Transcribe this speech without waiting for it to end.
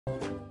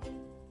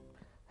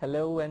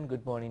Hello and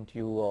good morning to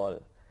you all.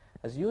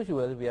 As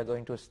usual, we are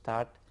going to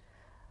start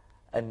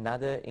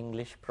another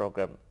English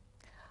program.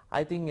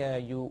 I think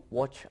you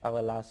watched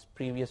our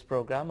previous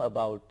program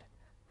about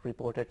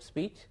reported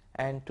speech,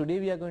 and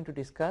today we are going to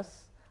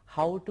discuss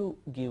how to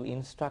give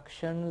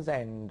instructions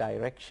and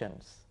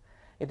directions.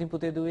 ඉතින්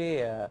පුතේ දුවේ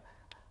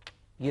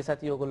ගිය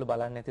සතිය ඔයගොල්ලෝ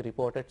බලන්න ඇති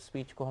reported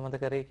speech කොහොමද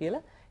කරේ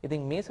කියලා.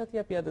 ඉතින් මේ සතිය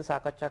අපි අද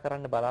සාකච්ඡා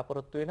කරන්න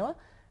බලාපොරොත්තු වෙනවා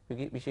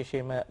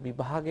විශේෂයෙන්ම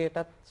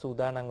විභාගයටත්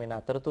සූදානම් වෙන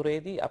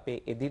අතරතුරේදී අපේ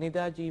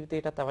එදිනෙදා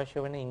ජීවිතයටත් අවශ්‍ය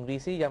වෙන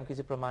ඉංග්‍රීසි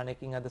යම්කිසි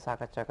ප්‍රමාණයකින් අද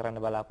සාකච්ඡා කරන්න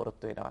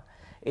බලාපොරොත්තු වෙනවා.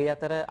 ඒ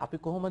අතර අපි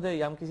කොහොමද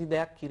යම්කිසි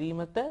දෙයක්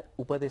කිරීමට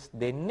උපදෙස්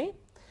දෙන්නේ?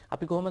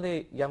 අපි කොහොමද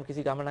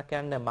යම්කිසි ගමනක්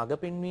යන්න මඟ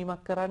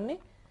පෙන්වීමක් කරන්නේ?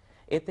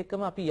 ඒත්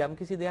එක්කම අපි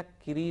යම්කිසි දෙයක්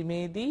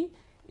කිරීමේදී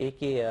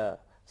ඒකේ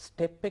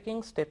ස්ටෙප්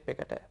එකකින් ස්ටෙප්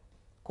එකට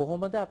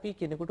කොහොමද අපි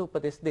කෙනෙකුට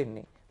උපදෙස්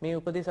දෙන්නේ? මේ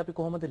උපදෙස් අපි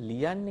කොහොමද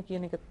ලියන්නේ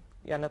කියන එක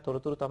යන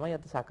තොරතුරු තමයි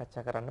අද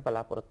සාකච්ඡා කරන්න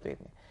බලාපොරොත්තු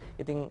වෙන්නේ.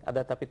 ඉතින්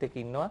අදත් අපිත් එක්ක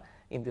ඉන්නවා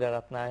Indira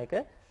Ratnayake.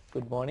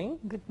 good morning.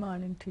 Good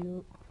morning to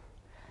you.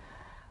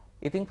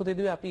 ඉතින්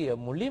පුතේදුවේ අපි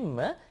මුලින්ම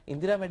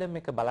ඉන්දිරා මැඩම්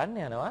එක බලන්න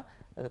යනවා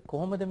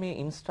කොහොමද මේ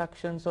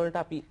ඉන්ස්ට්‍රක්ෂන්ස් වලට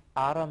අපි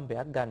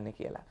ආරම්භයක් ගන්න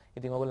කියලා.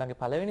 ඉතින්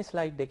ඔයගොල්ලන්ගේ පළවෙනි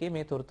ස්ලයිඩ් එකේ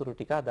මේ තොරතුරු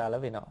ටික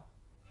අදාළ වෙනවා.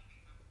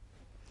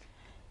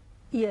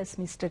 Yes,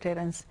 Mr.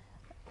 Terence.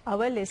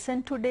 Our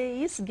lesson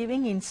today is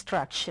giving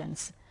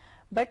instructions.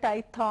 But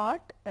I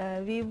thought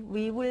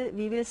we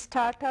will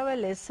start our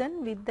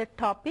lesson with the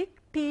topic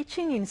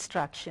teaching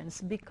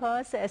instructions,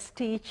 because as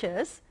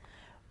teachers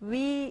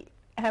we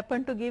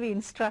happen to give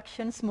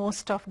instructions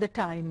most of the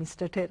time,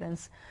 Mr.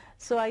 Terence.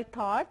 So I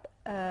thought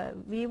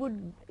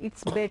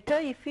it's better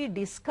if we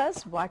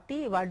discuss what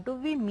do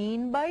we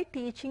mean by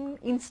teaching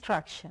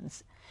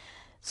instructions.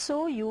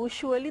 So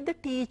usually the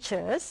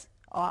teachers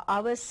or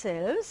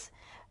ourselves,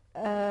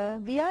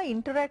 we are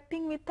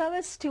interacting with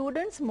our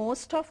students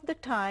most of the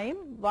time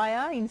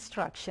via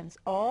instructions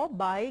or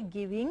by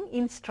giving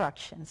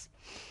instructions.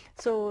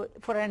 So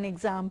for an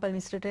example,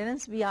 Mr.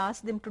 Terence, we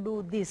ask them to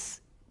do this.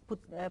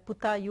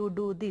 Puta, you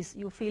do this.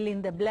 You fill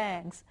in the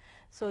blanks.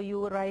 So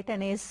you write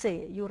an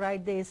essay. You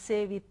write the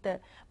essay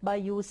by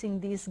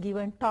using these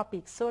given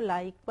topics. So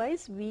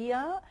likewise, we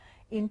are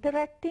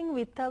interacting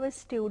with our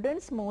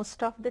students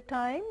most of the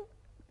time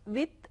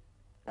with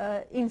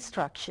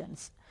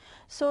instructions.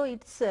 So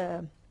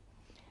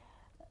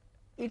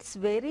it's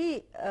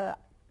very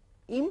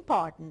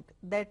important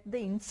that the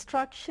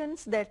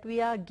instructions that we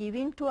are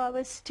giving to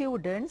our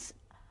students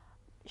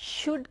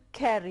should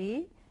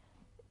carry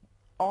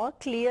or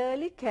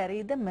clearly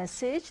carry the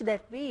message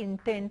that we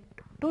intend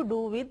to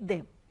do with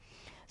them.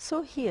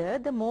 So here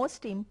the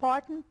most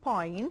important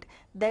point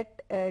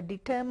that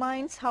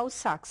determines how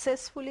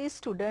successfully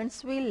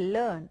students will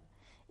learn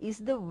is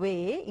the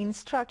way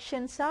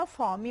instructions are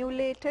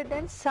formulated,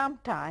 and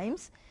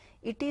sometimes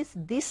it is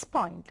this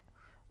point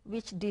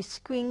which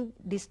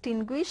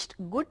distinguished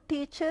good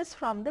teachers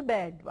from the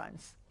bad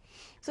ones.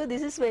 So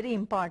this is very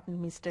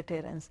important, Mr.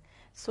 Terence.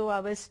 So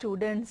our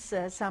students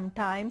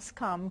sometimes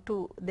come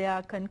to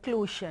their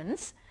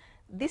conclusions.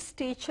 This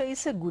teacher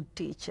is a good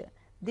teacher.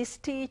 This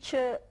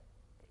teacher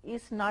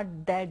is not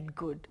that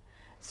good.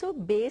 So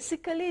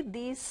basically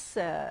these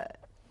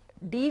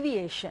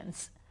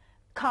deviations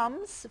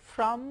comes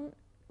from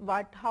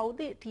how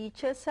the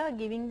teachers are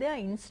giving their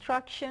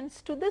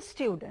instructions to the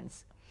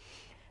students.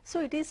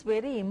 So it is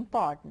very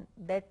important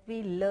that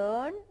we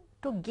learn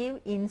to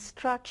give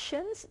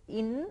instructions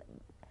in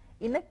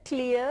a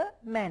clear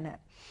manner.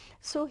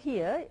 So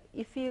here,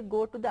 if you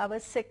go to our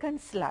second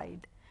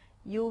slide,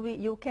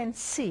 you can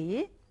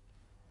see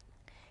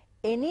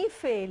any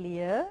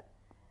failure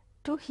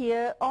to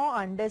hear or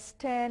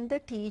understand the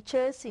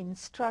teacher's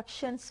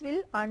instructions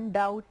will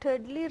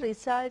undoubtedly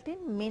result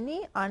in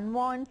many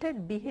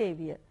unwanted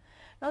behavior.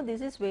 Now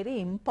this is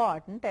very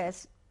important,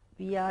 as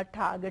we are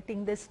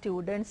targeting the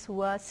students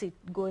who are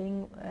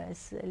going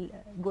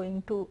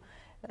to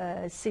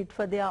sit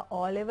for their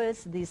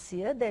O-levels this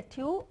year, that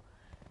you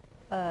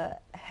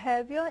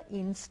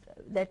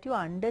that you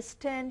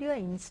understand your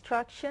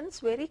instructions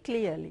very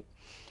clearly.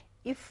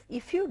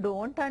 If you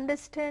don't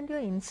understand your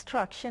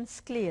instructions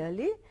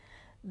clearly,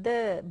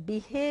 the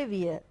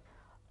behavior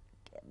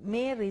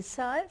may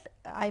result,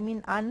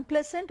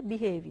 unpleasant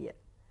behavior.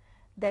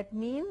 That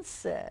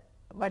means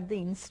what the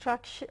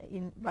instructions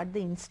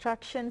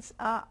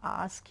are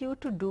ask you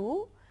to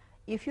do,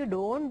 if you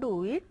don't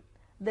do it,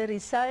 the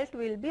result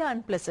will be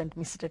unpleasant,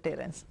 Mr.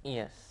 Terence.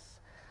 Yes.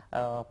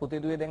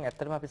 පුතේදුවේ දැන්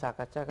ඇත්තටම අපි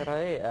සාකච්ඡා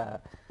කරායේ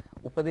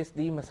උපදෙස්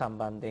දීම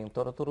සම්බන්ධයෙන්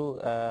තොරතුරු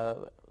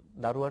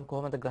දරුවන්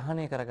කොහොමද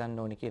ග්‍රහණය කරගන්න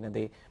ඕනි කියන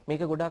දේ.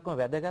 මේක ගොඩාක්ම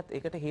වැදගත්.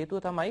 ඒකට හේතුව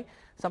තමයි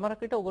සමහරක්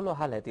විට ඔයගොල්ලෝ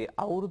අහලා ඇති.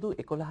 අවුරුදු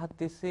 11ක්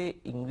තිස්සේ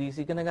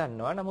ඉංග්‍රීසි ඉගෙන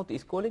ගන්නවා. නමුත්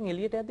ඉස්කෝලෙන්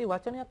එළියට යද්දී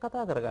වචනයක්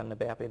කතා කරගන්න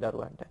බෑ අපේ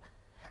දරුවන්ට.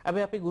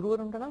 හැබැයි අපි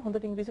ගුරුවරුන්ට නම්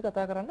හොඳට ඉංග්‍රීසි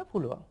කතා කරන්න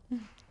පුළුවන්.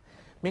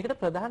 මේකට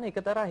ප්‍රධාන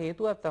එකතරා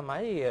හේතුවක්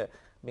තමයි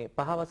මේ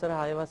 5 වසර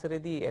 6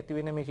 වසරේදී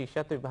ඇතිවෙන මේ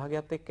ශිෂ්‍යත්ව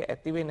විභාගයත් එක්ක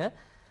ඇතිවෙන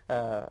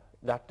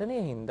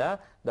ඝට්ටනයේ හින්දා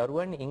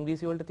දරුවන්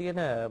ඉංග්‍රීසි වලට තියෙන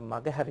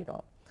මග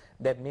හැරිනවා.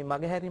 දැන් මේ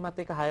මග හැරීමත්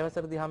එක්ක 6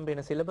 වසරදී හම්බ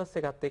වෙන සිලබස්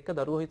එකත් එක්ක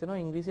දරුවෝ හිතනවා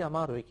ඉංග්‍රීසි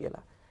අමාරුයි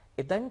කියලා.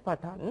 එතෙන්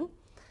පටන්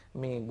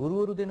මේ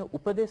ගුරුවරු දෙන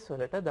උපදෙස්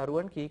වලට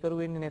දරුවන් කීකරු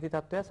වෙන්නේ නැති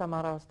තත්ත්වය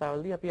සමහර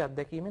අවස්ථාවලදී අපි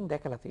අත්දැකීමෙන්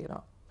දැකලා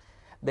තියෙනවා.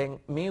 දැන්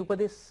මේ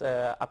උපදෙස්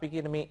අපි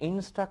කියන මේ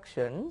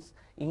ඉන්ස්ට්‍රක්ෂන්ස්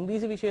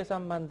ඉංග්‍රීසි විෂය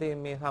සම්බන්ධයෙන්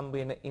මේ හම්බ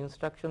වෙන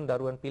ඉන්ස්ට්‍රක්ෂන්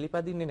දරුවන්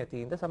පිළිපදින්නේ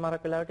නැති හින්දා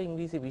සමහරක් වෙලාවට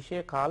ඉංග්‍රීසි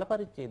විෂය කාල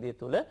පරිච්ඡේදය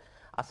තුළ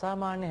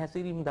අසාමාන්‍ය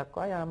හැසිරීම්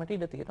දක්වා යාමට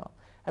ඉඩ තියෙනවා.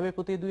 හැබැයි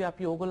පුතේ දුවේ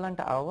අපි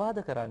ඕගොල්ලන්ට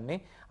අවවාද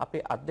කරන්නේ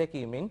අපේ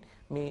අත්දැකීමෙන්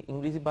මේ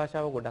ඉංග්‍රීසි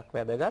භාෂාව ගොඩක්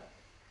වැදගත්.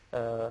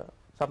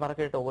 සමහර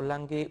කෙනෙක්ට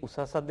ඕගොල්ලන්ගේ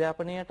උසස්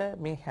අධ්‍යාපනයට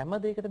මේ හැම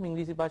දෙයකටම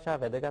ඉංග්‍රීසි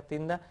භාෂාව වැදගත්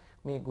හින්දා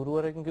මේ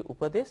ගුරුවරයන්ගේ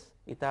උපදෙස්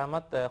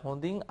ඉතාමත්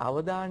හොඳින්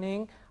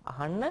අවධානයෙන්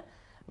අහන්න.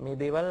 මේ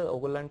දේවල්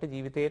ඕගොල්ලන්ට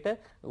ජීවිතේට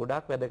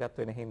ගොඩාක් වැදගත්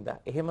වෙන හින්දා.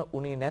 එහෙම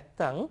උනේ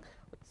නැත්තම්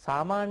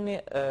සාමාන්‍ය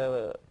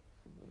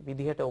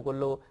විදිහට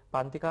ඕගොල්ලෝ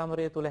පන්ති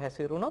කාමරය තුල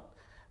හැසිරුණොත්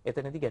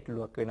එතනදී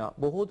ගැටලුවක් වෙනවා.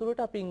 බොහෝ දුරට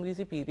අපි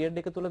ඉංග්‍රීසි පීරියඩ්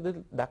එක තුල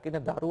දකින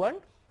දරුවන්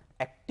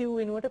ඇක්ටිව්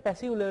වෙනුවට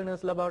පැසිව්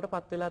ලර්නර්ස්ලා බවට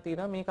පත් වෙලා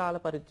තියෙනවා මේ කාල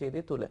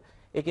පරිච්ඡේදය තුල.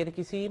 ඒ කියන්නේ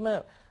කිසිම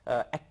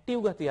ඇක්ටිව්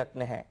ගතියක්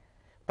නැහැ.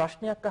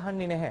 ප්‍රශ්නයක්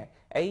අහන්නේ නැහැ.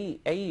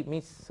 ඇයි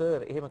මිස්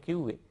සර් එහෙම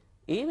කිව්වේ?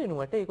 ඒ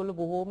වෙනුවට ඒගොල්ලෝ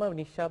බොහොම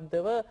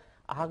නිශ්ශබ්දව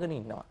අහගෙන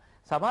ඉන්නවා.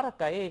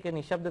 සමහරක් අය ඒක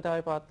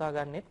නිශ්ශබ්දතාවය පවත්වා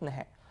ගන්නෙත්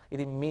නැහැ.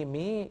 ඉතින්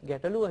මේ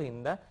ගැටලුව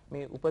හින්දා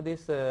මේ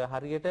උපදේශ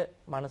හරියට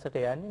මනසට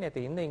යන්නේ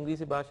නැති හින්දා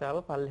ඉංග්‍රීසි භාෂාව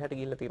පල්ලෙහාට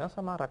ගිහිල්ලා තියෙනවා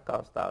සමහරක්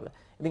අවස්ථාවල.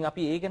 ඉතින්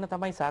අපි ඒ ගැන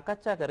තමයි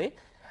සාකච්ඡා කරේ.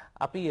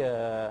 අපි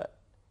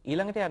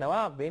ඊළඟට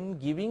යනවා when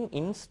giving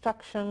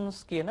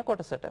instructions කියන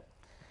කොටසට.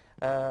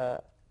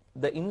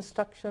 The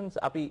instructions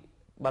අපි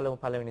බලමු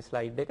පළවෙනි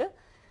ස්ලයිඩ් එක.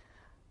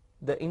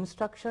 The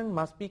instruction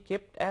must be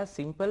kept as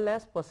simple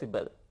as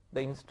possible.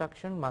 The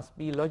instruction must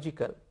be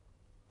logical.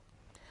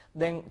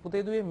 දැන්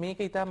පුතේ දුවේ මේක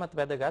ඉතාමත්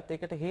වැදගත්.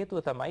 ඒකට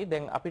හේතුව තමයි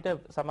දැන් අපිට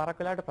සමහරක්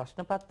වෙලාවට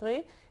ප්‍රශ්න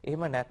පත්‍රයේ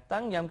එහෙම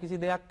නැත්නම් යම්කිසි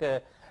දෙයක්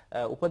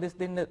උපදෙස්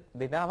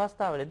දෙන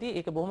අවස්ථාවලදී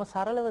ඒක බොහොම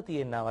සරලව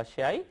තියෙන්න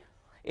අවශ්‍යයි.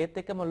 ඒත්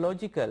එක්කම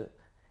ලොජිකල්.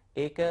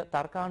 ඒක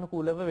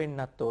තර්කානුකූලව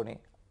වෙන්නත් ඕනේ.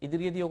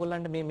 ඉදිරියේදී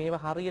ඔයගොල්ලන්ට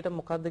මේවා හරියට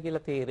මොකද්ද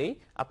කියලා තේරෙයි.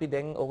 අපි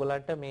දැන්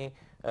ඔයගොල්ලන්ට මේ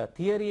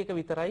තියරි එක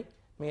විතරයි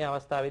මේ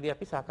අවස්ථාවේදී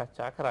අපි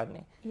සාකච්ඡා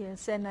කරන්නේ.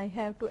 Yes, and I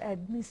have to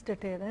add, Mr.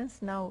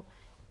 Terence, now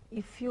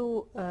if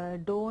you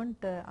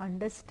don't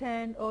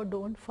understand or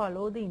don't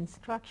follow the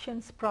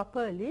instructions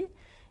properly,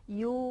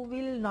 you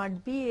will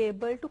not be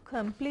able to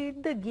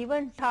complete the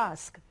given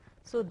task.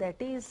 So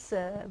that is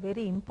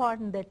very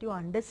important that you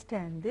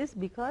understand this,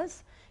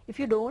 because if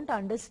you don't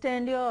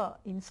understand your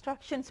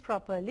instructions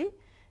properly,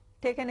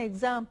 take an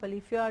example,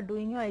 if you are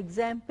doing your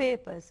exam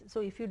papers,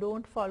 so if you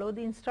don't follow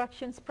the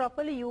instructions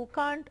properly, you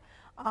can't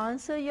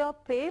answer your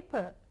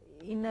paper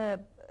in a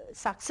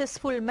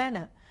successful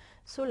manner.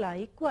 So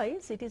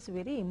likewise, it is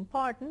very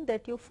important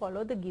that you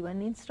follow the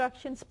given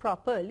instructions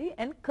properly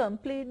and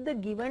complete the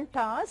given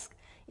task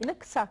in a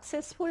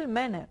successful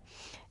manner.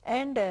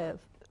 And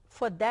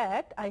for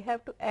that, I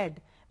have to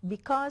add,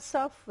 because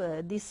of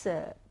this,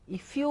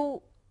 if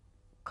you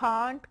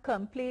can't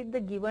complete the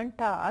given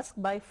task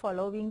by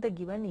following the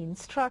given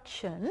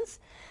instructions,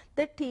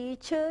 the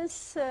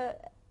teachers,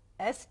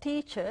 as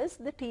teachers,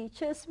 the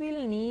teachers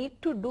will need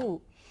to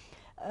do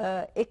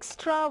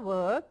extra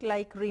work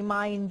like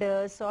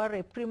reminders or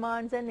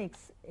reprimands and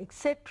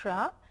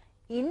etc.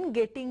 in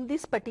getting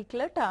this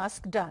particular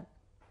task done.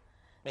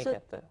 So,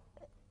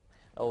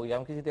 ඔව්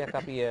යම්කිසි දෙයක්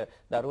අපි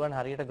දරුවන්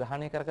හරියට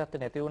ග්‍රහණය කරගත්තේ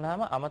නැති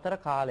වුනහම අමතර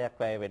කාලයක්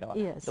වැය වෙනවා.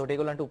 ඒකට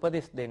ඒගොල්ලන්ට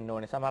උපදෙස් දෙන්න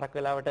ඕනේ. සමහරක්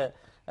වෙලාවට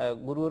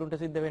ගුරුවරුන්ට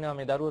සිද්ධ වෙනවා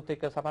මේ දරුවොත්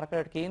එක්ක සමහරක්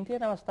වෙලාවට කේන්ති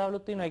යන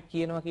අවස්ථාවලුත් තියෙනවා. ඒ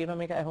කියනවා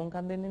මේක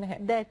අහුම්කම් දෙන්නේ නැහැ.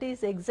 That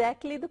is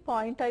exactly the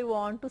point I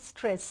want to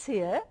stress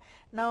here.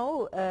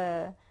 Now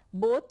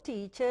both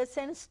teachers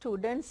and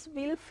students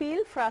will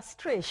feel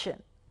frustration.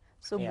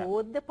 So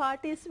both the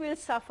parties will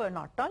suffer,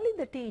 not only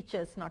the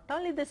teachers, not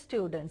only the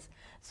students.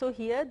 So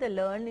here the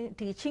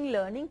teaching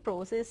learning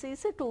process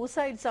is a two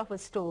sides of a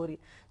story.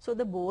 So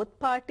the both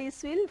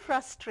parties will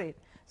frustrate.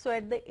 So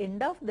at the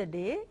end of the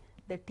day,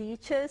 the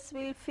teachers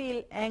will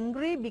feel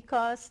angry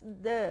because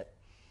the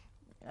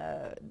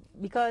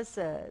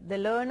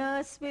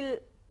learners will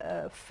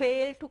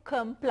fail to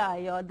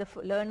comply, or the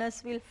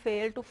learners will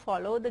fail to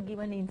follow the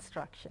given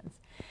instructions.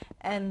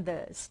 And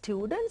the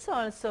students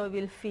also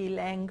will feel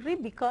angry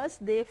because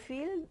they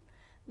feel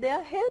they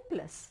are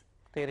helpless.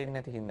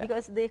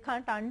 Because they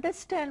can't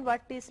understand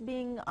what is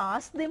being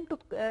asked them to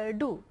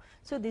do.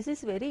 So this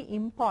is very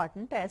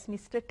important, as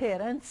Mr.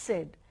 Terence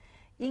said.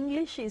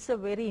 English is a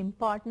very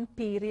important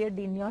period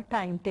in your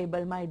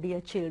timetable, my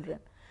dear children.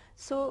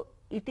 So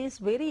it is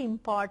very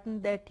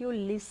important that you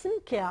listen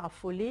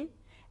carefully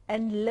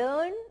and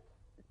learn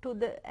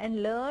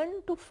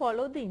to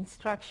follow the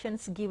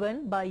instructions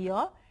given by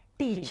your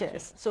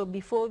teachers. So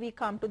before we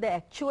come to the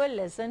actual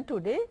lesson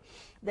today,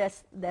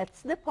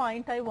 that's the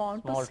point I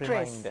want to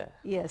stress. Reminder.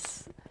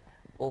 Yes.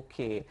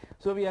 Okay.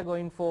 So we are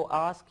going for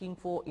asking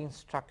for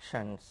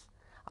instructions.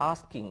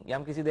 Asking.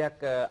 යම් කිසි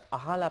දෙයක්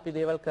අහලා අපි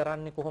දේවල්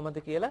කරන්නේ කොහොමද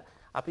කියලා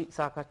අපි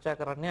සාකච්ඡා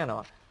කරන්න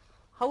යනවා.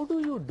 How do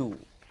you do?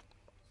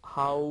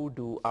 How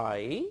do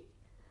I?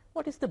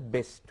 What is the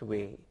best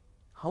way?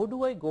 How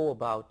do I go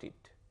about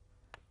it?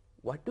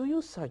 What do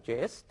you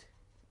suggest?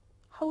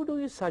 How do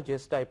you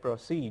suggest I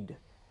proceed?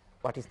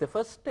 What is the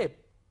first step?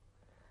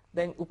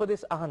 දැන්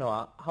උපදෙස්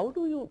අහනවා how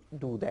do you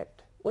do that?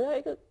 ඔයා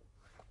ඒක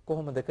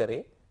කොහොමද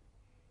කරේ?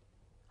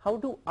 How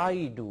do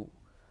I do?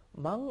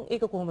 මං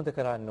ඒක කොහොමද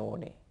කරන්න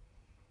ඕනේ?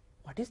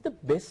 What is the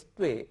best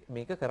way?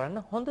 මේක කරන්න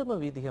හොඳම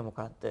විදිහ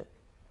මොකක්ද?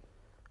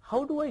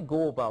 How do I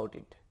go about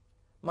it?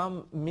 මම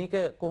මේක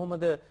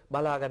කොහොමද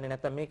බලාගන්නේ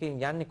නැත්නම්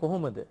මේකෙන් යන්නේ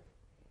කොහොමද?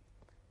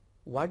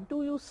 What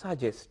do you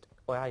suggest?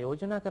 ඔයා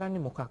යෝජනා කරන්නේ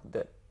මොකක්ද?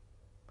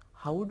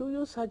 How do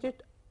you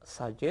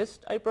suggest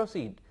I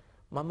proceed?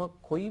 මම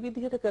කොයි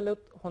විදිහට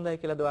කළොත් හොඳයි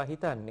කියලාද ඔයා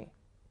හිතන්නේ?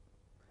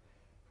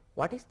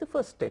 What is the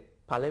first step?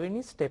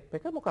 පළවෙනි step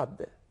එක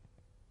මොකක්ද?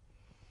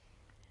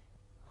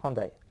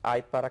 හොඳයි.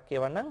 ආයිත් පාරක්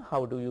කියවන්නම්.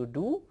 How do you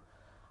do?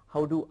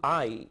 How do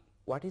I?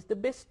 What is the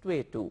best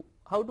way to?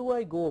 How do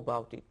I go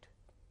about it?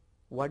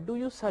 What do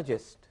you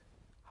suggest?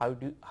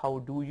 How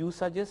do you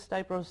suggest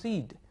I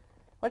proceed?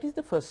 What is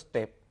the first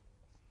step?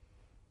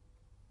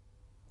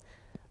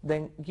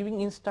 Then giving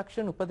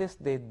instruction උපදෙස්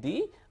දෙද්දී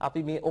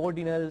අපි මේ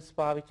ordinals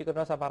පාවිච්චි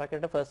කරනවා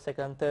සමහරකට first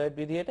second third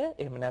විදියට.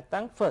 එහෙම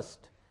නැත්නම්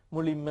first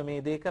මුලින්ම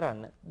මේ දේ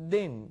කරන්න.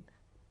 then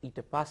ඊට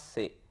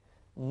පස්සේ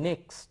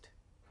next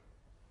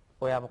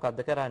ඔයා මොකද්ද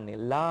කරන්නේ?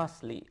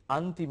 lastly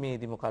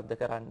අන්තිමේදී මොකද්ද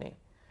කරන්නේ?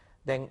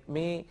 දැන්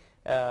මේ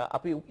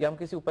අපි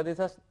යම්කිසි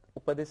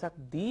උපදේශක්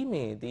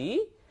දීමේදී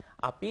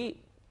අපි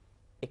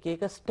එක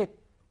එක step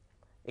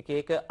එක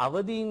එක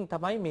අවදීන්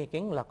තමයි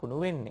මේකෙන් ලකුණු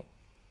වෙන්නේ.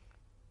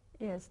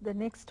 Yes, the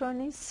next one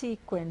is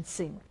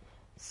sequencing.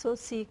 So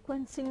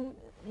sequencing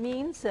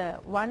means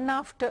one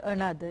after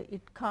another.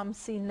 It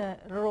comes in a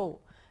row.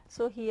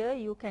 So here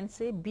you can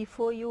say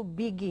before you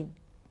begin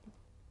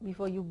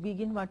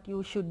what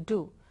you should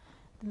do.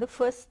 The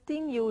first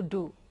thing you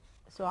do.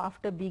 So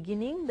after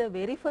beginning, the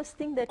very first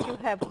thing that you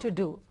have to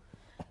do.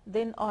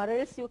 Then or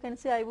else you can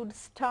say I would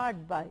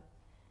start by.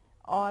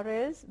 Or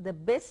else the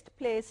best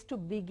place to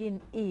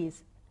begin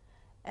is,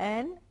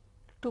 and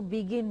to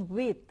begin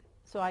with.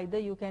 So either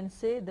you can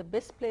say the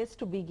best place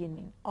to begin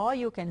in, or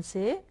you can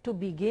say to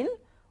begin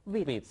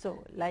with.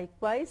 So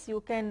likewise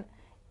you can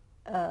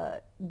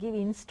give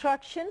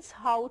instructions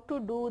how to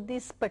do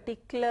this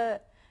particular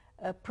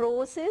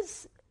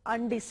process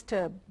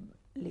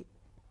undisturbedly.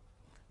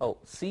 ඔව්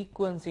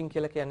sequencing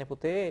කියලා කියන්නේ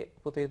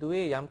පුතේ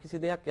දුවේ යම්කිසි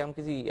දෙයක්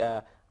යම්කිසි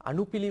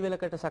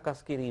අනුපිළිවෙලකට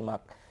සකස්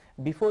කිරීමක්.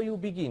 Before you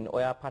begin,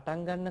 ඔයා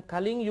පටන් ගන්න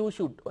කලින් you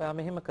should ඔයා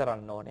මෙහෙම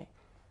කරන්න ඕනේ.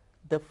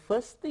 The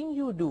first thing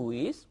you do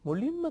is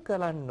මුලින්ම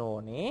කරන්න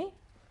ඕනේ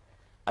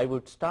I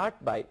would start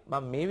by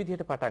මම මේ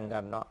විදිහට පටන්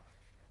ගන්නවා.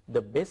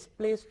 The best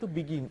place to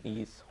begin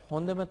is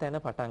හොඳම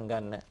තැන පටන්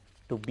ගන්න.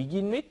 To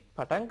begin with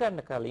පටන්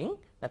ගන්න කලින්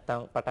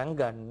නැත්නම් පටන්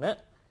ගන්න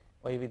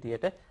ওই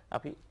විදිහට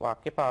අපි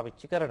වාක්‍ය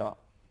පාවිච්චි කරනවා.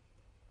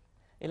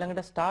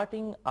 ඊළඟට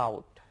starting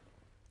out.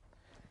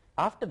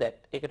 After that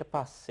ඒකට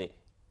පස්සේ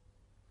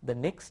the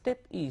next step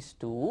is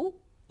to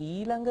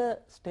ඊළඟ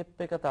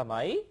step එක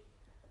තමයි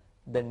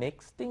the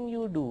next thing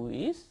you do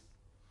is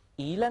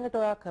ඊළඟට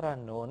ඔයා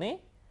කරන්න ඕනේ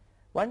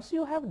once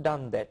you have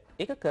done that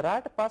ඒක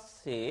කරාට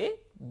පස්සේ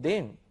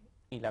then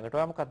ඊළඟට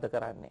ඔයා මොකද්ද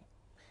කරන්නේ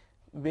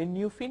when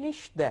you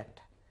finish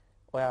that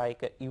ඔයා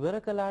ඒක ඉවර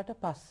කළාට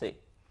පස්සේ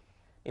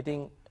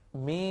ඉතින්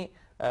මේ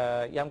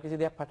යම්කිසි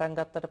දෙයක් පටන්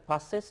ගත්තට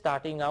පස්සේ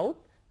starting out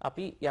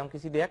අපි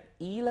යම්කිසි දෙයක්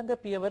ඊළඟ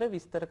පියවර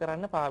විස්තර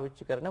කරන්න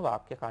පාවිච්චි කරන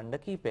වාක්‍ය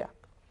ඛණ්ඩ කීපයක්.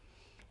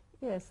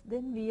 Yes,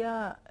 then we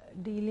are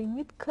dealing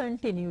with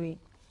continuing.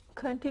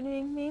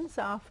 Continuing means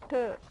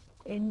after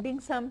ending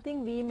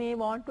something we may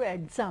want to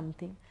add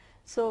something.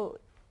 So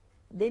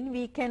then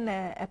we can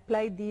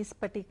apply these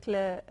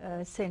particular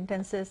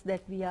sentences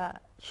that we are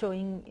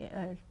showing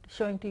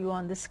to you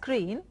on the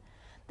screen.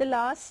 The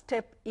last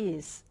step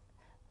is,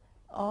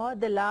 or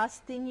the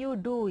last thing you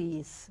do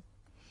is,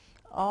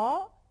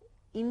 or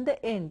in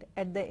the end,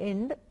 at the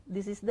end,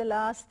 this is the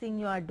last thing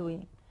you are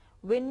doing.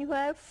 When you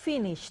have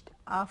finished,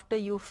 after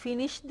you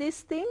finish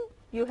this thing,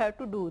 you have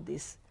to do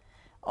this.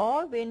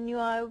 Or when you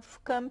have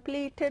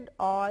completed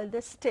all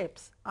the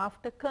steps,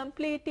 after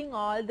completing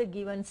all the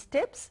given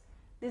steps,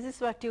 this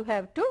is what you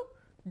have to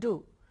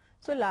do.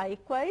 So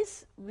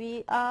likewise,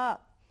 we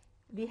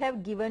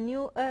have given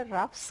you a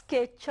rough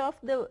sketch of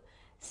the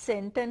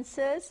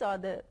sentences or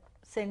the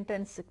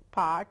sentence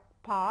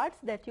parts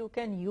that you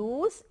can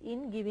use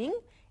in giving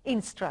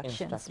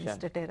instructions.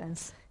 Mr.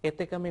 Terence.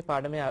 ඒත් එක මේ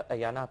පාඩමේ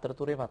යන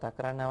අතරතුරේ මතක්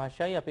කරන්න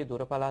අවශ්‍යයි අපි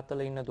දුර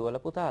පළාත්වල ඉන්න දුවල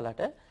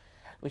පුතාලට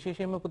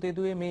විශේෂයෙන්ම පුතේ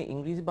දුවේ මේ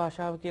ඉංග්‍රීසි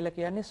භාෂාව කියලා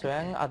කියන්නේ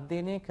ස්වයං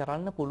අධ්‍යයනය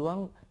කරන්න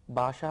පුළුවන්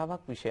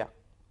භාෂාවක් විෂයක්.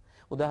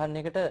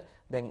 උදාහරණයකට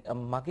දැන්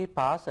මගේ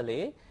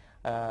පාසලේ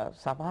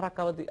සමහරක්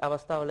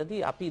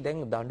අවස්ථාවලදී අපි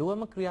දැන්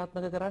දඬුවම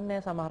ක්‍රියාත්මක කරන්නේ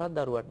නැහැ සමහරක්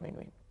දරුවන්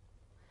වෙනුවෙන්.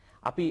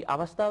 අපි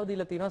අවස්ථාව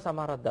දීලා තියෙනවා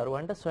සමහරක්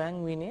දරුවන්ට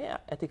ස්වයං විනය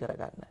ඇති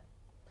කරගන්න.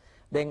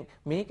 දැන්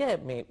මේක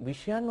මේ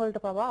විෂයන් වලට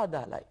පවා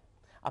අදාළයි.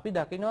 අපි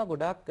දකිනවා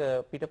ගොඩක්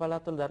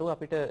පිටපළාත්වල දරුවෝ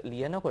අපිට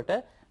ලියනකොට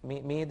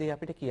මේ දේ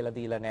අපිට කියලා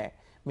දීලා නැහැ.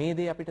 මේ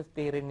දේ අපිට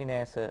තේරෙන්නේ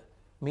නැහැ සර්.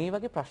 මේ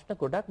වගේ ප්‍රශ්න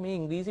ගොඩක් මේ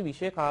ඉංග්‍රීසි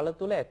විෂය කාල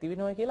තුල ඇති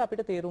වෙනවා කියලා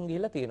අපිට තේරුම්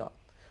ගිහිල්ලා තියෙනවා.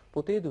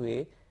 පුතේ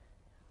දුවේ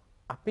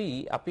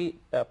අපි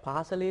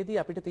පාසලේදී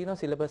අපිට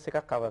තියෙනවා සිලබස්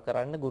එකක් කවර්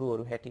කරන්න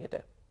ගුරුවරු හැටියට.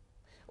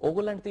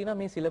 ඕගොල්ලන්ට තියෙනවා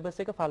මේ සිලබස්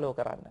එක ෆලෝ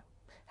කරන්න.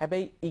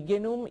 හැබැයි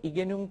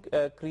ඉගෙනුම්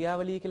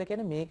ක්‍රියාවලිය කියලා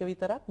කියන්නේ මේක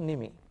විතරක්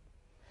නෙමෙයි.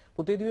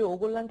 පුතේදුවේ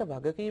ඕගොල්ලන්ට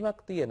වගකීමක්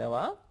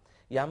තියෙනවා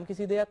යම්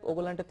කිසි දෙයක්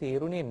ඕගොල්ලන්ට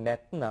තේරුනේ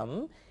නැත්නම්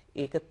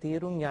ඒක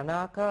තේරුම් යන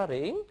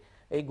ආකාරයෙන්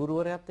ඒ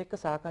ගුරුවරයාත් එක්ක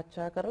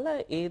සාකච්ඡා කරලා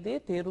ඒ දේ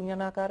තේරුම්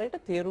යන ආකාරයට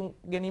තේරුම්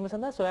ගැනීම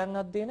සඳහා සොයන්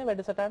අධ්‍යයන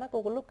වැඩසටහනක්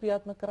ඕගොල්ලෝ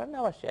ක්‍රියාත්මක කරන්න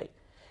අවශ්‍යයි.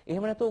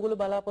 එහෙම නැත්නම්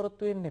ඕගොල්ලෝ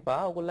බලාපොරොත්තු වෙන්න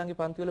එපා. ඕගොල්ලන්ගේ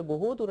පන්තිවල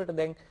බොහෝ දුරට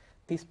දැන්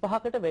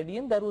 35කට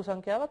වැඩියෙන් දරුවෝ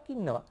සංඛ්‍යාවක්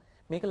ඉන්නවා.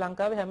 මේක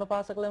ලංකාවේ හැම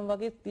පාසලකම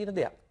වගේ තියෙන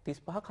දෙයක්.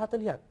 35ක්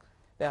 40ක්.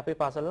 දැන් අපේ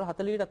පාසල්වල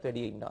 40ටත්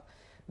වැඩිය ඉන්නවා.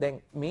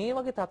 දැන් මේ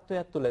වගේ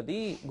තත්ත්වයක්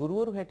තුළදී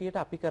ගුරුවරු හැටියට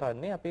අපි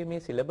කරන්නේ අපේ මේ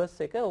සිලබස්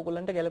එක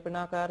ඕගොල්ලන්ට ගැලපෙන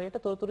ආකාරයට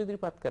තොරතුරු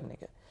ඉදිරිපත් කරන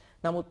එක.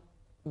 නමුත්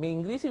මේ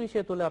ඉංග්‍රීසි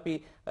විෂය තුළ අපි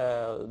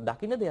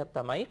දකින දෙයක්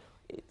තමයි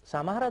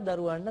සමහර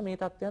දරුවන්ට මේ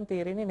තත්ත්වයන්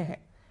තේරෙන්නේ නැහැ.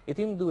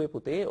 ඉතින් දුවේ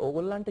පුතේ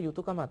ඕගොල්ලන්ට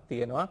යුතුයකමක්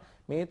තියෙනවා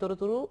මේ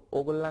තොරතුරු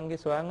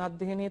ඕගොල්ලන්ගේ ස්වයං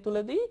අධ්‍යයනය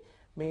තුළදී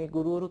මේ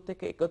ගුරුවරුත්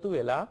එක්ක එකතු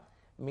වෙලා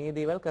මේ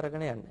දේවල්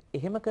කරගෙන යන්න.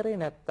 එහෙම කරේ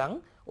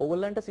නැත්නම්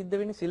ඕගොල්ලන්ට සිද්ධ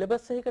වෙන්නේ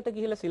සිලබස් එකකට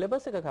ගිහිලා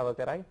සිලබස් එක කවර්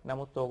කරයි.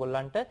 නමුත්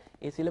ඕගොල්ලන්ට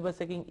ඒ සිලබස්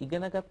එකකින්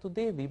ඉගෙනගත්තු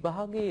දේ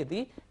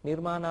විභාගයේදී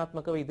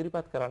නිර්මාණාත්මකව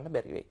ඉදිරිපත් කරන්න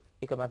බැරි වෙයි.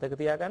 ඒක මතක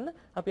තියාගන්න.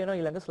 අපි යනවා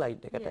ඊළඟ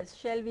ස්ලයිඩ් එකට. Yes,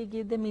 shall we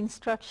give them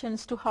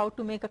instructions to how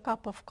to make a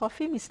cup of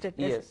coffee, Mr.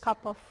 Yes.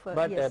 Cup of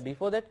But yes.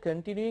 Before that,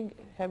 continuing,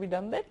 have we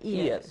done that?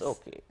 Yes.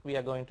 Okay. We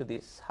are going to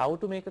this. How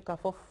to make a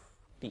cup of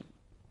tea?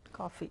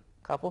 Coffee.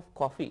 Cup of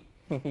coffee.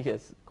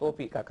 Yes.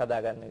 Coffee ka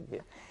hadaganna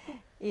vidiya.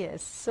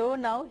 Yes. So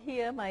now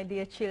here, my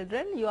dear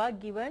children, you are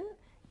given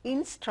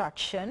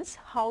instructions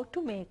how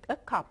to make a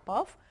cup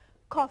of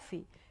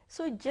coffee.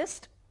 So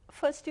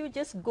first you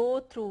just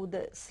go through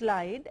the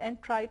slide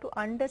and try to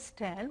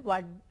understand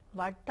what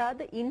are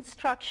the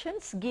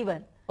instructions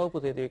given. ඔව්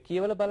පුතේ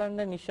කියවලා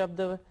බලන්න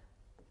නිශ්ශබ්දව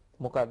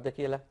මොකක්ද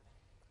කියලා.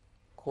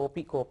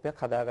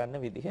 කෝපියක් හදාගන්න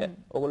විදිහ.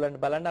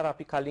 ඔයගොල්ලන්ට බලන්න අර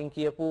අපි කලින්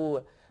කියපු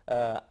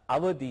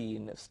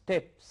අවදීන්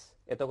steps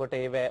එතකොට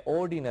ඒවා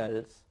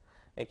ordinals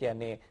ඒ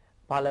කියන්නේ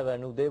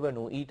පළවනු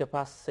දෙවනු ඊට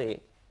පස්සේ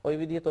ওই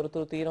විදිහ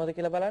තොරතුරු තියෙනවද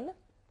කියලා බලන්න.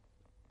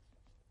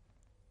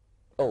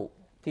 ඔව්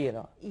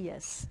තියෙනවා.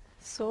 Yes.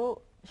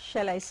 So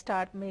shall I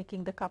start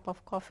making the cup of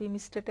coffee,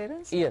 Mr.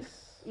 Terence? Yes.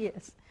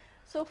 Yes.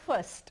 So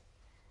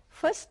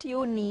first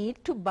you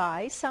need to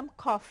buy some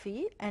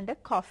coffee and a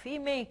coffee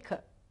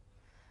maker.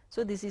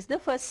 So this is the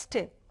first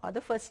step or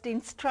the first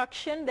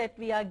instruction that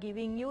we are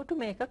giving you to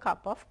make a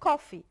cup of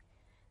coffee.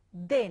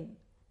 Then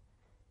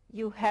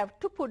you have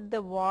to put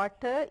the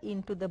water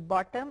into the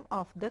bottom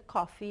of the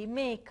coffee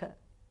maker.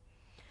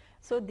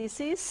 So this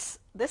is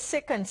the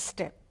second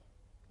step.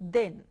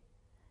 Then,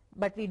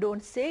 but we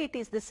don't say it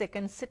is the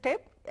second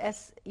step,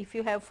 as if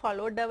you have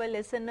followed our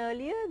lesson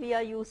earlier, we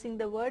are using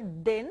the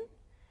word then.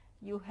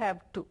 You have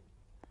to.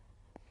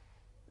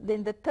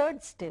 Then the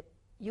third step,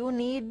 you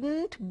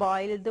needn't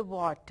boil the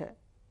water.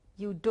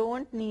 You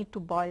don't need to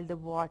boil the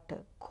water.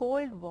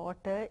 Cold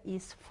water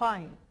is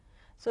fine.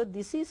 So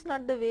this is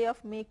not the way of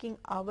making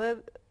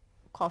our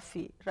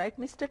coffee, right,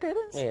 Mr.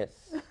 Terence? Yes.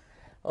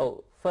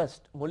 Oh,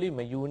 first, මුලින්ම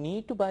you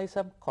need to buy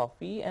some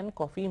coffee and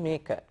coffee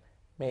maker.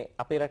 මේ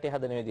අපේ රටේ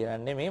හදන විදිහ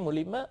නෙමෙයි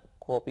මුලින්ම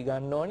කෝපි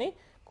ගන්න ඕනේ.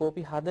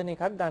 කෝපි හදන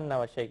එකක් ගන්න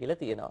අවශ්‍යයි කියලා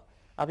තියෙනවා.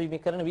 අපි මේ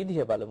කරන විදිහ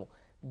බලමු.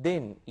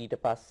 Then ඊට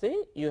පස්සේ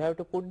you have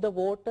to put the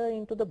water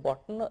into the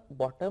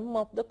bottom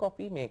of the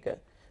coffee maker.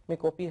 මේ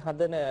කෝපි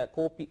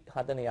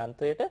හදන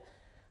යන්ත්‍රයට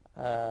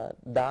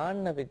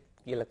දාන්න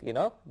කියලා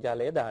කියනවා.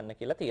 ජලය දාන්න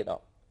කියලා තියෙනවා.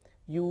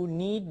 You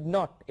need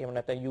not එහෙම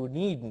නැත්නම් you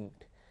needn't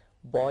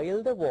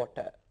boil the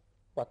water.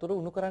 වතුර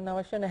උණු කරන්න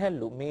අවශ්‍ය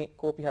නැහැලු මේ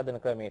කෝපි හදන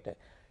ක්‍රමයට.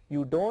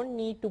 You don't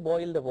need to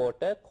boil the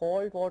water.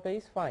 Cold water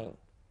is fine.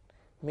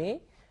 මේ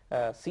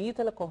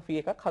සීතල කොෆි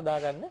එකක්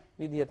හදාගන්න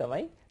විදිය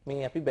තමයි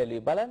මේ අපි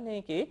බැලුවේ. බලන්න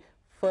ඒකේ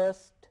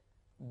first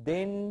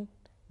then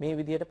මේ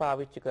විදියට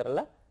පාවිච්චි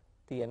කරලා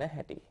තියෙන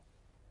හැටි.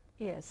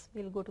 Yes,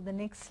 we'll go to the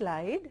next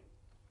slide.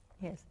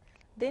 Yes.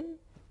 Then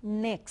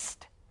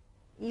next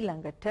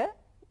ඊළඟට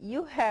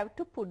you have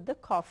to put the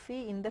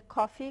coffee in the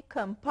coffee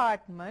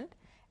compartment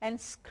and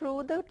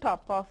screw the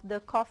top of the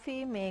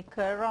coffee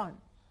maker on.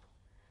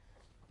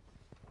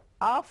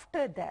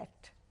 After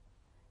that,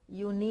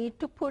 you need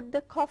to put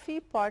the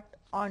coffee pot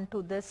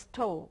onto the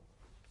stove.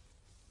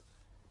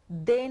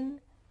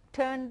 Then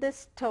turn the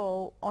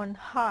stove on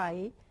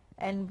high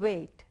and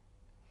wait.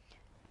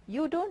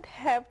 You don't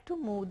have to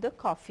move the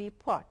coffee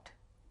pot.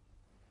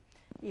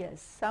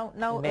 Yes, so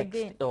now Next,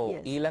 again,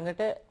 yes.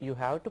 ඊළඟට you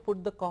have to put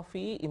the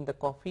coffee in the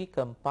coffee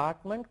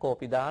compartment.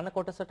 කෝපි දාන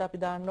කොටසට අපි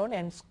දාන්න ඕනේ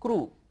and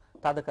screw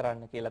තද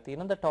කරන්න කියලා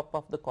තියෙනවා. The top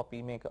of the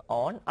coffee maker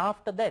on.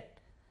 After that,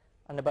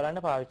 අන්න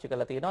බලන්න පාවිච්චි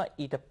කරලා තියෙනවා.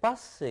 ඊට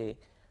පස්සේ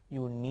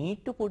you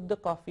need to put the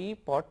coffee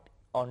pot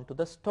onto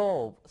the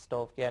stove.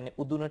 Stove කියන්නේ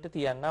උදුනට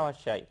තියන්න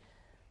අවශ්‍යයි.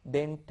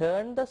 Then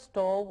turn the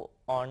stove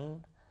on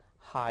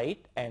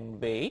height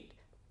and wait.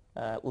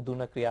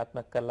 උදුන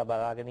ක්‍රියාත්මක කරලා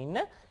බලාගෙන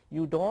ඉන්න.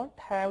 You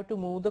don't have to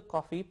move the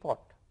coffee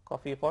pot.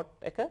 Coffee pot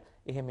එක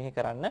එහෙම මෙහෙ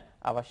කරන්න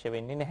අවශ්‍ය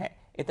වෙන්නේ නැහැ.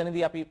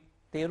 එතනදී අපි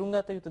තේරුම්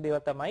ගත යුතු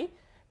දේවල් තමයි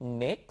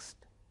next,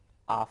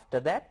 after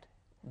that,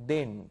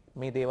 then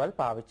මේ දේවල්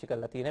පාවිච්චි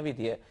කරලා තියෙන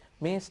විදිය.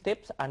 මේ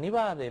steps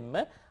අනිවාර්යයෙන්ම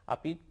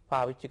අපි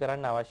පාවිච්චි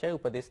කරන්න අවශ්‍යයි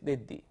උපදෙස්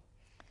දෙද්දී.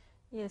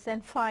 Yes,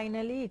 and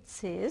finally it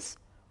says,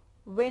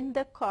 when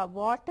the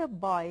water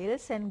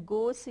boils and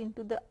goes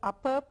into the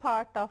upper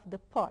part of the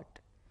pot,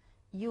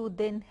 you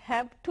then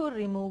have to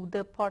remove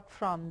the pot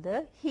from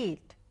the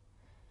heat.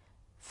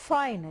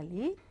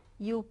 Finally,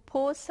 you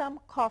pour some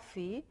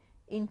coffee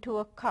into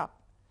a cup,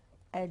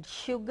 add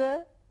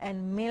sugar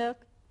and milk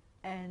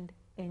and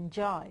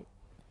enjoy.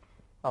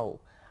 ඔව්.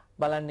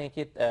 බලන්න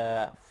ඒකෙත්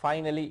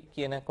finally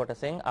කියන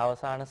කොටසෙන්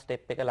අවසාන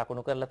step එක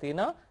ලකුණු කරලා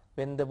තිනවා.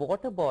 When the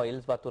water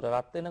boils, වතුර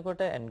රත්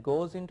වෙනකොට and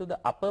goes into the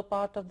upper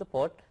part of the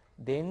pot,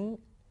 then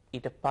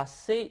ඊට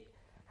පස්සේ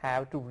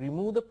have to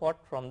remove the pot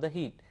from the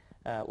heat.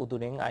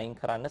 උදුනෙන් අයින්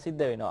කරන්න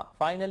සිද්ධ වෙනවා.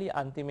 Finally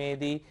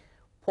අන්තිමේදී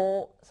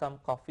pour some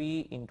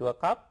coffee into a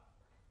cup.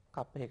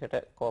 කප් එකකට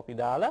කෝපි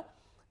දාලා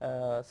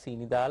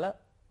සීනි දාලා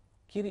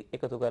කිරි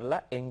එකතු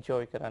කරලා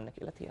enjoy කරන්න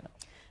කියලා තියෙනවා.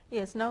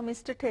 Yes, now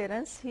Mr.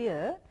 Terence,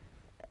 here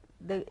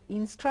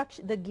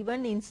the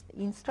given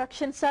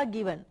instructions are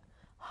given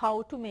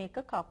how to make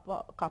a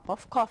cup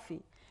of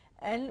coffee,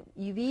 and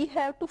we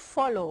have to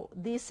follow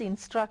these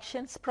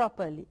instructions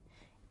properly.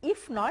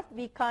 If not,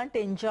 we can't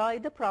enjoy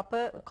the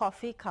proper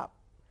coffee cup.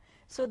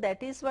 So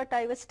that is what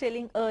I was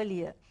telling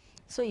earlier.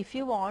 So if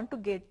you want to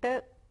get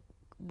a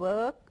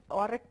work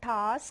or a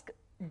task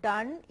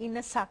done in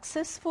a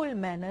successful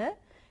manner,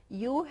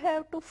 you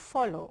have to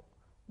follow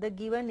the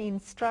given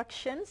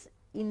instructions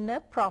in a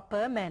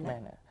proper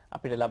manner.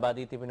 අපිට ලබා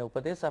දී තිබෙන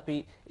උපදෙස් අපි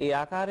ඒ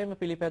ආකාරයෙන්ම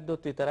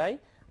පිළිපැද්දොත් විතරයි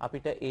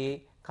අපිට ඒ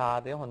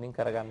කාර්යය හොඳින්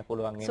කරගන්න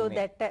පුළුවන් වෙන්නේ. So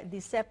that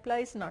this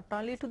applies not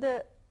only to the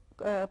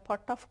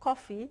pot of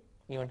coffee,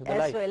 even to the as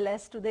life, well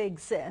as to the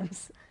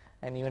exams.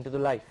 and even to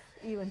the life.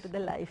 Even to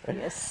the life,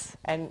 yes.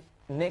 And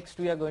next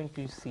we are going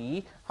to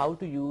see how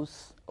to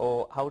use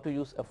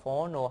a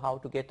phone, or how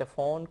to get a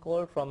phone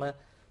call from a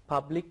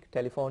public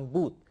telephone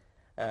booth.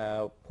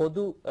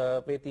 පොදු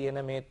වේ තියෙන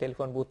මේ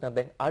telephone booth නම්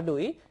දැන්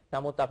අඩුයි.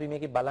 නමුත් අපි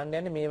මේකේ බලන්න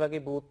යන්නේ මේ වගේ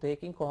බූත්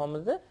එකකින්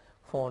කොහොමද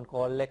ෆෝන්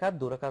කෝල් එකක්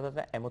දුරකථන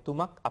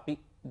ඇමතුමක් අපි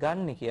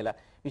ගන්න කියලා.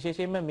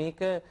 විශේෂයෙන්ම මේක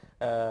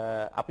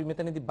අපි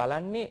මෙතනදී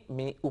බලන්නේ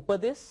මේ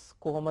උපදෙස්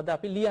කොහොමද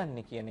අපි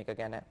ලියන්නේ කියන එක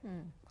ගැන.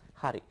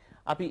 හරි.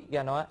 අපි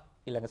යනවා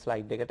ඊළඟ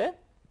ස්ලයිඩ් එකට.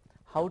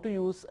 How to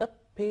use a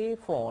pay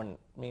phone.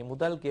 මේ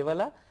මුදල්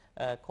ගෙවලා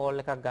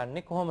කෝල් එකක්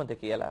ගන්නෙ කොහොමද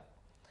කියලා.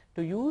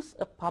 To use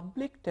a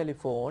public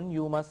telephone,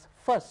 you must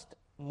first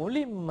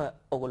මුලින්ම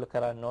ඔගොල්ලෝ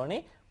කරන්න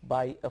ඕනේ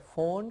buy a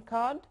phone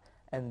card,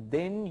 and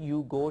then you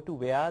go to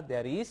where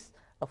there is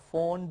a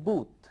phone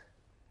booth.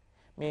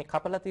 මේ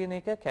කපලා තියෙන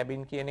එක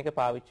කැබින් කියන එක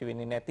පාවිච්චි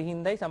වෙන්නේ නැති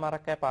හින්දායි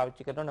සමහරක් අය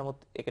පාවිච්චි කරනවා. නමුත්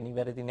ඒක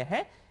නිවැරදි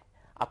නැහැ.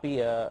 අපි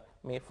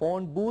මේ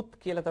phone booth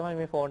කියලා තමයි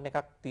මේ phone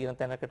එකක් තියෙන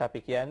තැනකට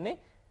අපි කියන්නේ.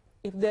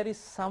 If there is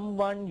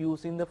someone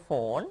using the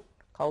phone,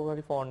 කවුරු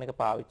හරි phone එක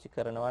පාවිච්චි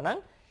කරනවා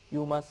නම්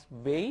you must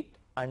wait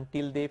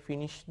until they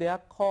finish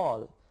their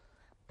call.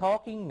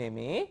 Talking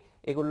නෙමේ,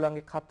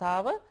 ඒගොල්ලන්ගේ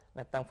කතාව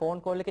නැත්නම් ෆෝන්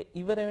කෝල් එක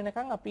ඉවර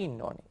වෙනකන් අපි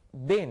ඉන්න ඕනේ.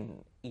 Then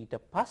ඊට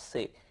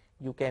පස්සේ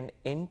you can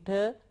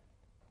enter the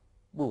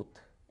booth.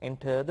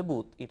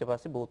 ඊට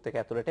පස්සේ booth එක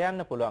ඇතුළට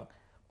යන්න පුළුවන්.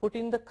 Put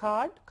in the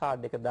card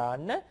එක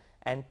දාන්න,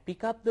 and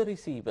pick up the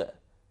receiver.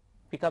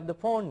 Pick up the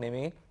phone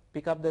නෙමේ,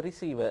 pick up the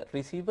receiver.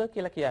 Receiver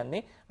කියලා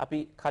කියන්නේ අපි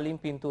කලින්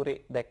පින්තූරේ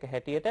දැක්ක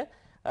හැටියට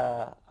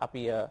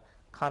අපි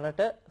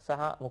කනට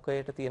සහ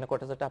මුඛයට තියෙන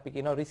කොටසට අපි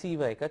කියනවා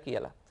receiver එක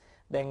කියලා.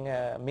 දැන්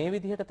මේ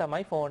විදිහට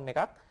තමයි ෆෝන්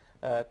එකක්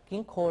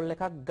කින් කෝල්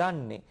එකක්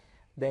ගන්නෙ.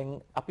 දැන්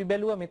අපි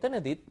බැලුවා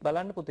මෙතනදිත්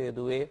බලන්න පුතේ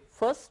දුවේ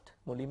ෆස්ට්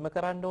මුලින්ම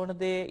කරන්න ඕන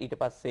දේ, ඊට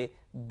පස්සේ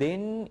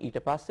then ඊට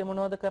පස්සේ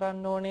මොනවද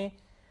කරන්න ඕනේ,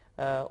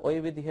 ওই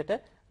විදිහට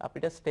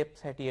අපිට ස්ටෙප්ස්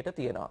හැටියට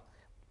තියෙනවා.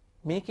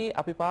 මේකේ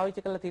අපි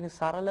පාවිච්චි කරලා තියෙන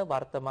සරල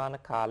වර්තමාන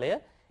කාලය.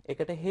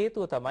 ඒකට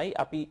හේතුව තමයි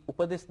අපි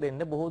උපදෙස්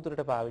දෙන්න බොහෝ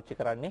දුරට පාවිච්චි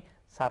කරන්නේ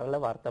සරල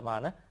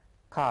වර්තමාන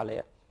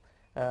කාලය.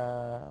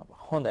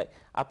 හොඳයි.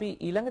 අපි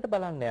ඊළඟට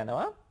බලන්න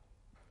යනවා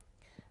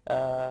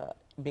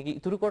මේකේ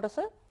ඉතුරු කොටස.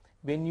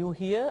 When you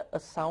hear a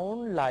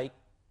sound like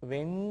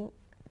when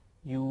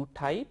you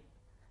type,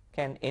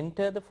 can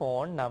enter the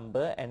phone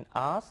number and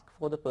ask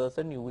for the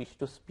person you wish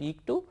to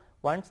speak to.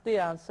 Once they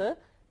answer,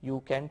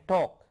 you can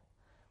talk.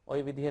 ඔය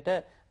විදිහට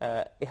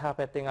එහා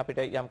පැත්තෙන් අපිට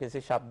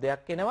යම්කිසි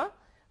ශබ්දයක් එනවා.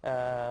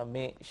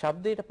 මේ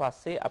ශබ්දයට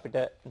පස්සේ අපිට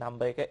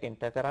නම්බර් එක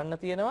එන්ටර් කරන්න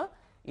තියෙනවා.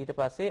 ඊට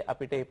පස්සේ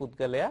අපිට ඒ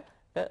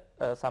පුද්ගලයාට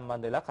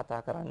සම්බන්ධ වෙලා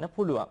කතා කරන්න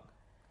පුළුවන්.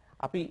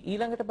 අපි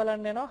ඊළඟට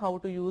බලන්න යනවා how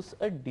to use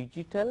a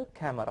digital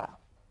camera.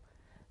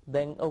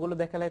 දැන් ඔයගොල්ලෝ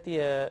දැකලා ඇති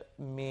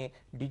මේ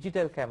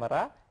ඩිජිටල්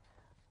කැමරා.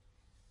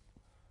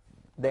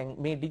 දැන්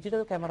මේ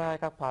ඩිජිටල් කැමරා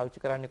එකක් පාවිච්චි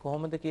කරන්නේ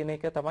කොහොමද කියන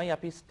එක තමයි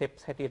අපි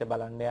ස්ටෙප්ස් හැටියට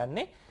බලන්න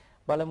යන්නේ.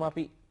 බලමු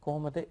අපි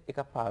කොහොමද එක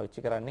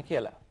පාවිච්චි කරන්නේ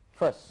කියලා.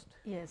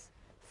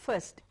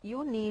 First you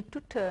need to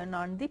turn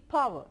on the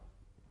power.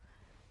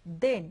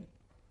 Then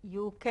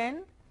you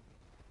can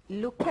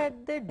look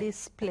at the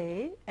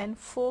display and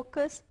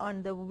focus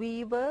on the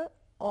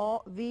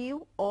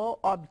view or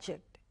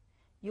object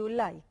you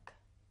like.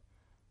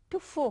 To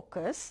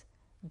focus,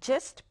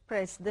 just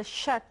press the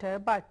shutter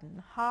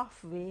button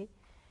halfway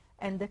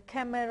and the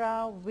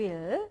camera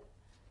will.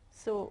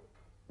 So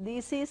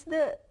this is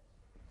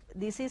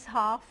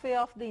halfway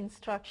of the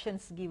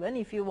instructions given.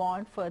 If you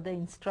want further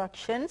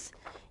instructions,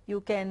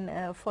 you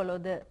can follow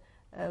the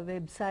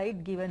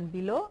website given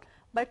below.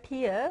 But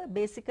here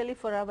basically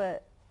for our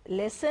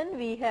lesson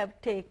we have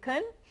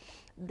taken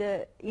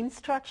the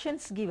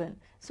instructions given.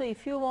 So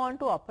if you want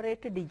to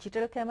operate a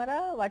digital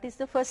camera, what is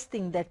the first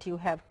thing that you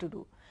have to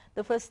do?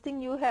 The first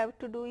thing you have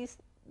to do is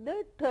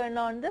turn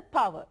on the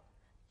power.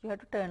 You have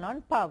to turn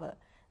on power.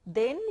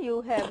 Then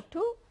you have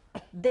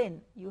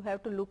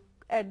to look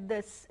at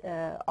this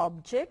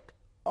object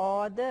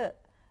or the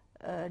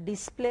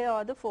display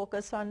or the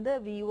focus on the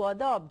view or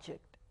the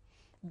object.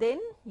 Then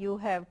you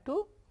have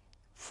to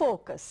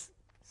focus.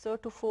 So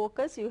to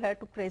focus you have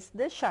to press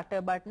the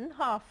shutter button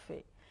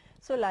halfway.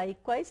 So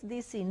likewise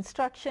these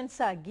instructions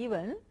are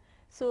given.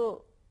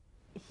 So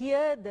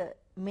here the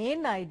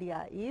main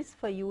idea is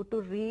for you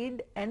to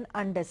read and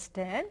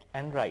understand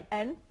and write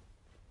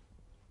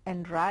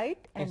and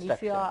write, and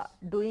if you are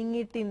doing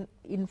it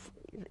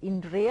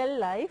in real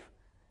life,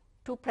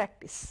 to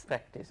practice.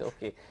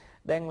 Okay.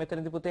 දැන්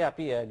මෙතනදී පුතේ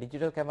අපි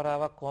digital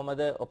කැමරාවක්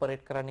කොහොමද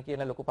operate කරන්න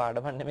කියන ලොකු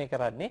පාඩමක් නෙමෙයි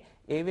කරන්නේ.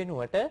 ඒ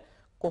වෙනුවට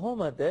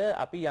කොහොමද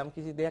අපි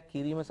යම්කිසි දෙයක්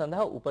කිරීම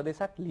සඳහා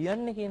උපදේශක්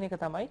ලියන්නේ කියන එක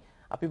තමයි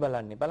අපි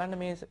බලන්නේ. බලන්න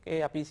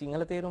මේ අපි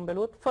සිංහල තේරුම්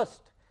බැලුවොත්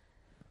first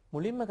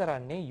මුලින්ම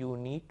කරන්නේ you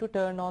need to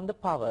turn on the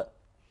power.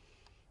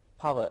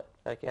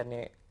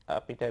 කියන්නේ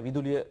අපිට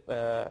විදුලිය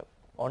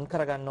on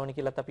කරගන්න ඕනි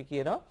කියලාත් අපි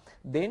කියනවා.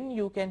 Then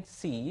you can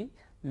see,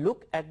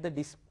 look at the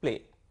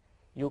display.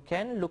 You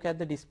can look at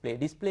the display.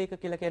 Display එක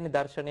කියලා කියන්නේ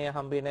දර්ශනය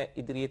හම්බ වෙන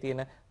ඉදිරියේ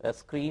තියෙන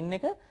screen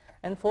එක,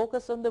 and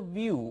focus on the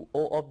view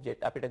or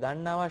object. අපිට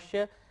ගන්න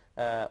අවශ්‍ය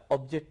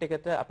object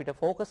එකට අපිට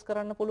focus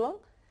කරන්න පුළුවන්.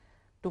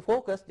 To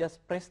focus,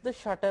 just press the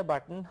shutter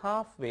button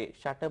halfway.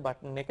 Shutter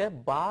button එක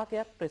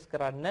භාගයක් press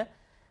කරන්න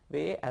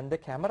way, and the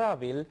camera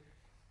will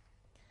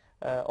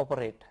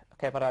operate.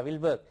 Camera will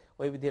work.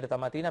 ඔය විදිහට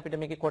තමයි තියෙන්නේ. අපිට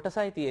මේකේ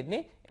කොටසයි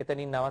තියෙන්නේ.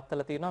 එතනින්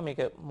නවත්තලා තියෙනවා. මේක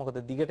මොකද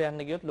දිගට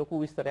යන්න ගියොත් ලොකු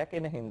විස්තරයක්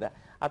එන හින්දා.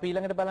 අපි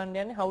ඊළඟට බලන්න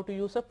යන්නේ how to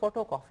use a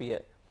photocopier.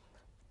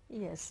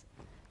 Yes.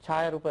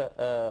 ඡායාරූප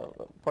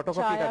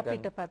photocopy එකක්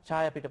ගන්න.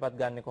 ඡායා පිටපත්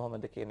ගන්න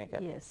කොහොමද කියන එක.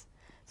 Yes.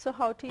 So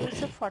how to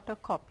use a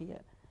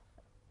photocopier.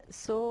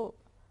 So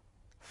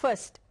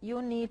first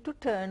you need to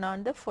turn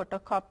on the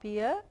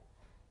photocopier.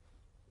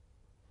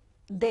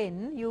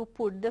 Then you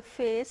put the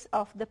face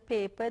of the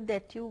paper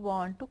that you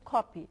want to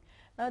copy.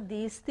 Now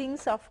these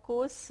things, of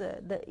course,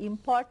 the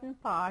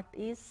important part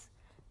is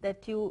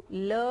that you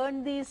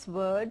learn these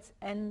words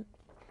and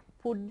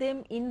put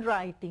them in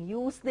writing,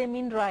 use them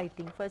in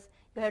writing. First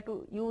you have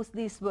to use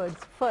these words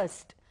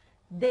first.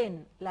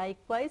 Then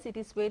likewise it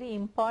is very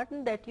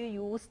important that you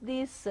use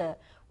these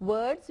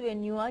words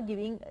when you are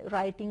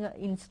writing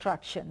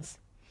instructions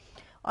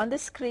on the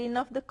screen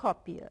of the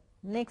copier.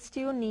 Next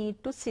you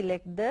need to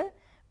select the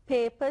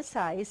paper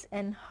size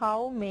and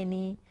how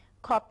many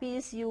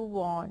copies you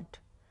want.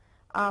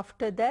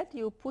 After that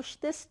you push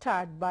the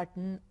start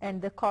button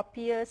and the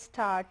copier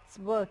starts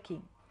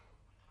working.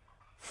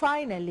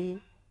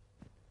 Finally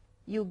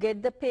you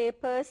get the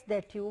papers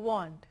that you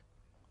want.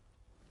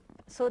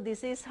 So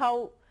this is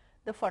how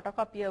the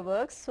photocopier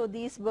works. So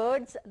these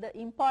words, the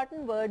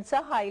important words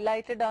are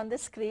highlighted on the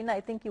screen. I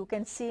think you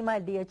can see, my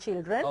dear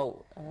children.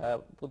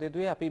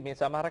 පුතේදුවේ අපි මේ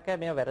සමහරක් අය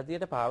මේ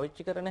වැරදියට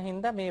පාවිච්චි කරන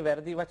හින්දා මේ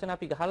වැරදි වචන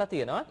අපි ගහලා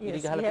තියෙනවා.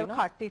 Yes, we have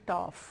cut it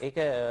off. ඒක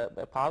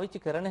පාවිච්චි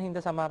කරන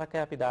හින්දා සමහරක්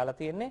අය අපි දාලා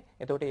තියෙන්නේ.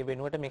 එතකොට ඒ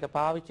වෙනුවට මේක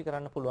පාවිච්චි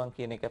කරන්න පුළුවන්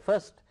කියන එක.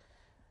 First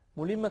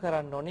මුලින්ම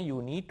කරන්න ඕනේ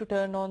you need to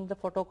turn on the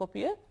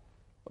photocopier.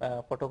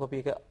 photocopy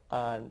එක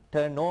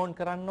turn on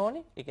කරන්න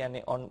ඕනේ. ඒ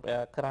කියන්නේ on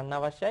කරන්න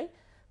අවශ්‍යයි.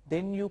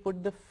 Then you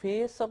put the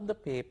face of the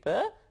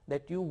paper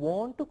that you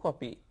want to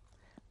copy.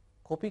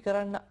 Copy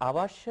කරන්න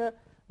අවශ්‍ය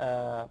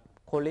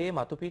කොලේ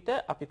මතු පිට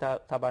අපි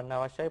තබන්න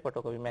අවශ්‍යයි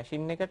photocopy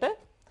machine එකට.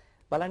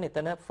 බලන්න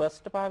එතන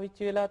first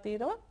පාවිච්චි වෙලා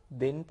තියෙනවා,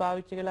 then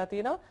පාවිච්චි වෙලා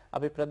තියෙනවා.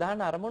 අපි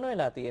ප්‍රධාන අරමුණ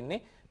වෙලා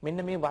තියෙන්නේ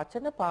මෙන්න මේ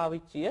වචන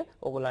පාවිච්චිය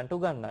ඔයගලන්ට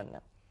උගන්වන්න.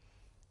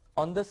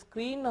 On the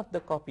screen of the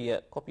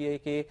copier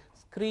එකේ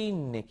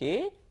screen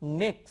එකේ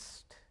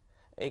next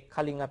ඒ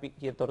කලින් අපි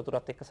කියන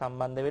තොරතුරත් එක්ක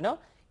සම්බන්ධ වෙනවා.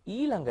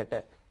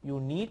 ඊළඟට you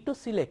need to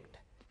select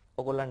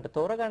ඔයගොල්ලන්ට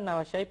තෝරගන්න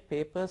අවශ්‍යයි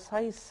paper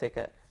size එක,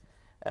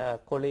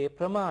 කොලේ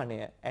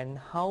ප්‍රමාණය, and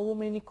how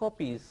many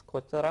copies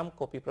කොතරම්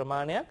copy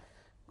ප්‍රමාණයක්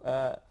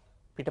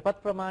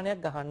පිටපත් ප්‍රමාණයක්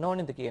ගහන්න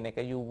ඕනේද කියන එක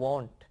you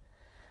want.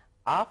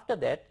 After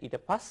that ඊට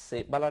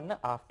පස්සේ බලන්න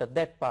after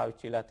that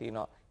පාවිච්චි වෙලා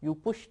තියෙනවා you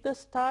push the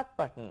start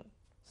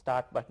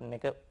button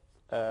එක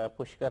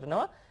push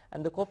කරනවා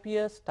and the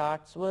copier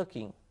starts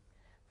working.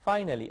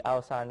 Finally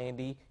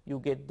අවසානයේදී you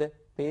get the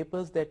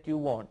papers that you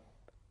want.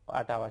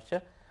 අට අවශ්‍ය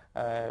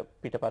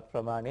පිටපත්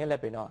ප්‍රමාණය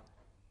ලැබෙනවා.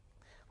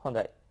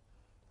 හොඳයි.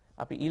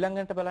 අපි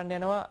ඊළඟට බලන්න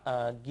යනවා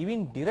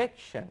giving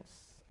directions.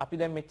 අපි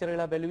දැන් මෙච්චර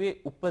වෙලා බැලුවේ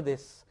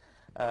උපදෙස්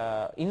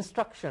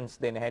instructions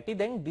දෙන හැටි.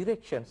 දැන්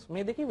directions.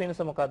 මේ දෙකේ වෙනස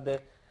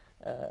මොකද්ද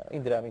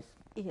Indira miss?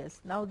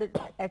 Yes, now the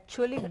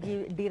actually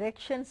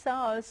directions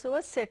are also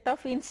a set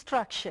of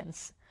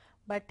instructions.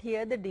 But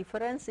here the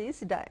difference is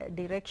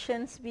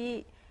directions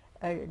we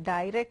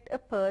direct a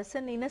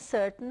person in a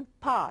certain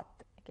path.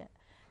 Okay.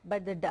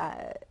 But the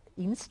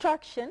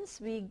instructions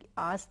we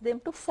ask them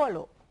to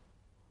follow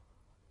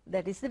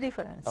That is the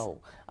difference. ඔව්.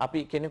 අපි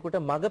කෙනෙකුට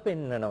මඟ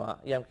පෙන්වනවා.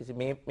 යම්කිසි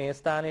මේ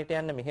ස්ථානයට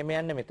යන්න, මෙහෙම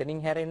යන්න,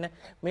 මෙතනින් හැරෙන්න.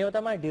 මේව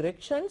තමයි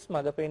directions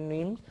මඟ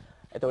පෙන්වීම.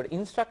 එතකොට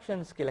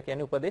instructions කියලා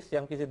කියන්නේ උපදෙස්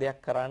යම්කිසි දෙයක්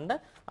කරන්න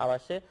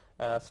අවශ්‍ය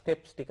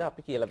steps ටික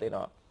අපි කියලා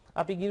දෙනවා.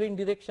 අපි giving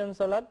directions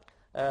වලත්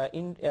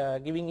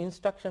giving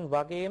instruction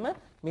වගේම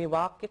මේ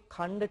වාක්‍ය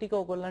ඛණ්ඩ ටික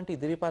ඔයගොල්ලන්ට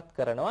ඉදිරිපත්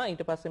කරනවා.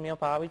 ඊට පස්සේ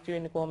මේවා පාවිච්චි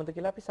වෙන්නේ කොහොමද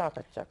කියලා අපි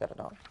සාකච්ඡා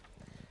කරනවා.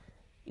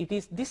 It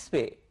is this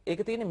way.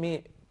 ඒක තියෙන්නේ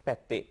මේ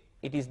පැත්තේ.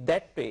 It is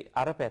that way.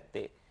 අර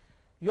පැත්තේ.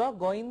 You are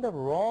going the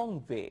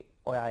wrong way.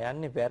 ඔයා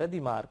යන්නේ වැරදි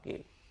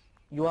මාර්ගයේ.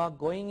 You are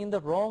going in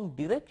the wrong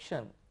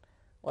direction.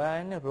 ඔයා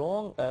යන්නේ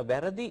wrong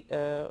වැරදි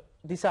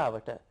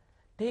දිශාවට.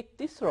 Take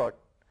this road.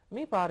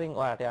 මේ පාරෙන්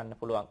ඔයාට යන්න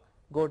පුළුවන්.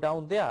 Go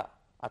down there.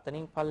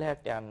 අතනින්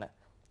පල්ලෙහාට යන්න.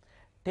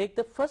 Take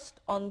the first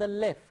on the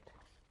left.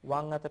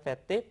 වම් අත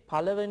පැත්තේ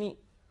පළවෙනි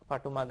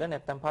පටුමග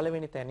නැත්නම්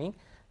පළවෙනි තැනින්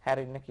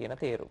හැරෙන්න කියන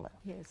තේරුම.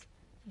 Yes.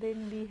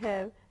 Then we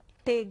have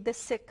take the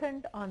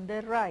second on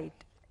the right.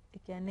 ඒ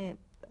කියන්නේ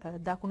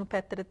දකුණු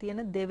පැත්තට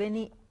තියෙන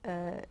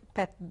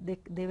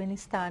දෙවෙනි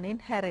ස්ථානයෙන්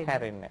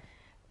හැරෙන්න.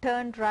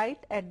 Turn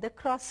right at the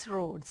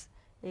crossroads.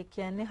 ඒ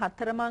කියන්නේ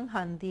හතරමං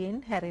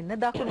හන්දියෙන් හැරෙන්න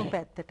දකුණු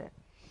පැත්තට.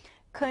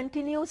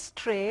 Continue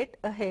straight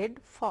ahead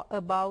for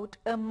about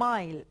a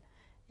mile.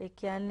 ඒ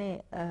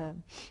කියන්නේ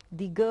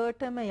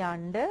දිගටම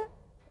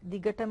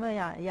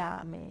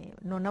මේ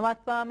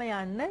නොනවත්වාම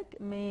යන්න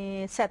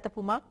මේ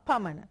සැතපුමක්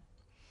පමණ.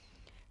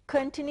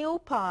 Continue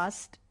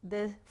past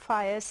the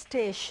fire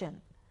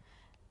station.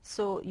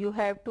 So you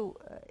have to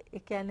ඒ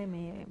කියන්නේ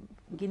මේ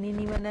ගිනි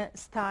නිවන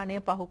ස්ථානය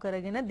පහු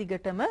කරගෙන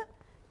දිගටම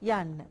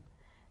යන්න.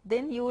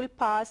 Then you will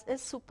pass a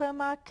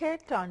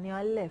supermarket on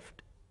your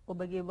left.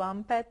 ඔබගේ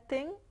වම්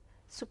පැත්තෙන්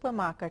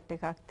supermarket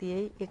එකක්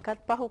තියෙයි ඒකත්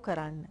පහු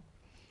කරන්න.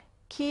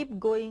 Keep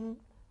going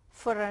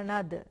for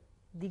another.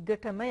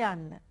 දිගටම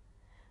යන්න.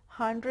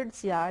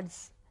 100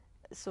 yards.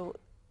 So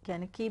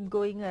can keep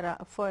going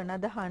for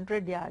another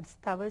 100 yards.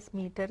 තව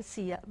මීටර්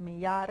 100 මේ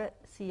යාර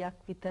 100ක්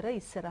විතර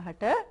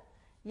ඉස්සරහට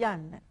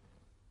යන්න.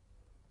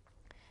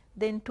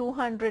 Then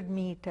 200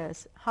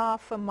 meters,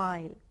 half a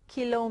mile,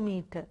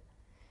 kilometer.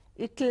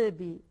 It will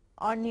be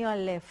on your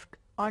left,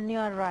 on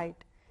your right,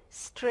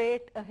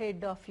 straight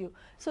ahead of you.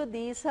 So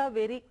these are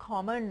very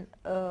common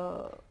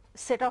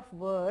set of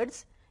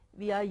words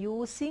we are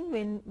using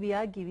when we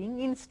are giving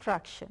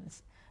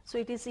instructions. So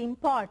it is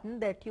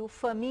important that you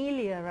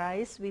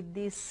familiarize with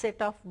this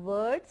set of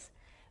words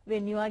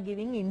when you are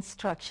giving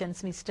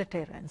instructions, Mr.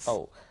 Terence.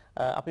 ඔව්.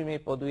 අපි මේ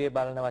පොදුවේ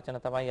බලන වචන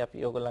තමයි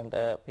අපි ඔයගොල්ලන්ට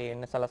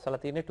පේන්න සලස්සලා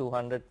තියෙන්නේ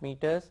 200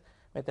 meters.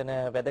 මෙතන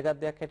වැදගත්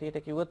දෙයක්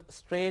හැටියට කිව්වොත්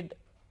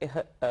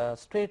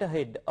straight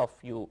ahead of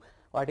you.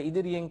 ඔයාට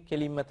ඉදිරියෙන්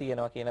කෙලින්ම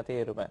තියෙනවා කියන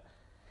තේරුම.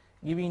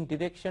 Giving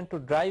direction to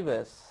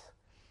drivers.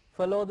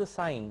 Follow the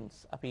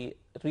signs. අපි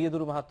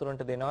රියදුරු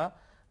මහතුරුන්ට දෙනවා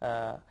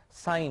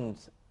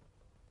signs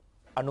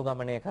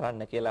අනුගමනය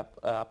කරන්න කියලා.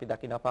 අපි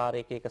දකින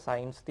පාරේ එක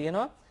signs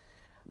තියෙනවා.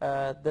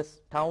 The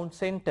town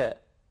center.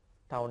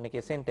 town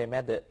එකේ center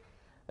මැද.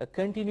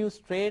 Continue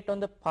straight on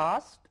the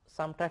past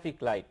some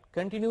traffic light.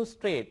 Continue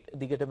straight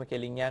දිගටම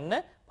කෙලින්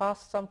යන්න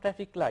past some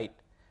traffic light.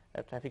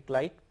 Traffic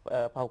light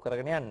පහු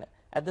කරගෙන යන්න.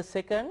 At the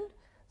second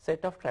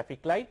set of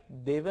traffic light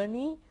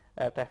දෙවනි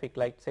traffic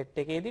light set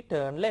එකේදී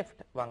turn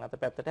left වම් අත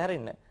පැත්තට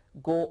හැරෙන්න.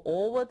 Go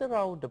over the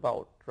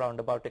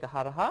roundabout එක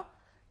හරහා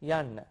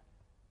යන්න.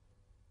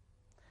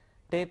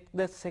 Take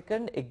the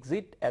second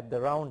exit at the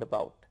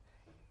roundabout.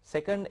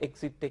 Second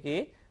exit එකේ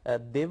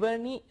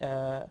දෙවනි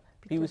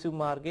පිවිසුම්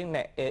මාර්ගයෙන්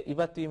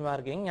ඉවත් වීම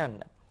මාර්ගයෙන්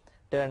යන්න.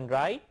 Turn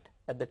right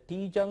at the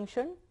T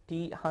junction.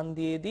 T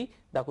හන්දියේදී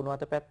දකුණු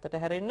අත පැත්තට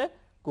හැරෙන්න.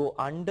 Go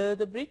under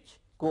the bridge.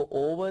 Go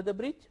over the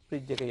bridge.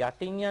 Bridge එක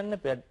යටින් යන්න.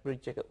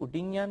 Bridge එක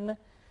උඩින් යන්න.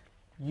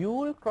 You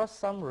will cross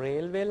some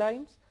railway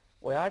lines.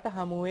 ඔයාට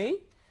හමු වෙයි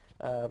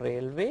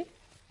railway.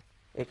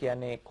 ඒ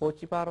කියන්නේ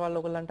කෝච්චි පාරවල්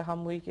ඔයගලන්ට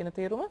හමු වෙයි කියන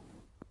තේරුම.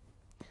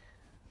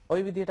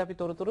 ওই විදිහට අපි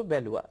තොරතුරු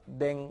බැලුවා.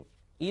 දැන්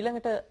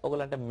ඊළඟට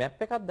ඔයගලන්ට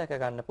මැප් එකක් දැක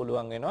ගන්න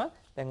පුළුවන් වෙනවා.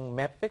 දැන්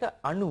මැප් එක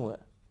අනුව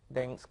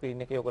දැන්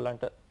ස්ක්‍රීන් එකේ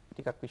ඔයගලන්ට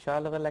ටිකක්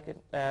විශාලව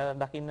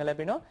දකින්න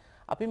ලැබෙනවා.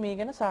 අපි මේ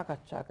ගැන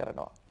සාකච්ඡා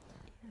කරනවා.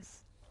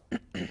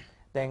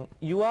 දැන්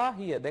you are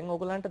here. දැන්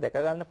ඔයගලන්ට දැක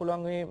ගන්න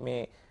පුළුවන්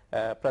මේ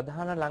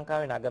ප්‍රධාන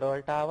ලංකාවේ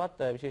නගරවලට ආවත්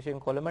විශේෂයෙන්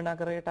කොළඹ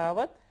නගරයට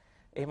ආවත්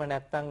එහෙම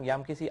නැත්නම්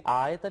යම්කිසි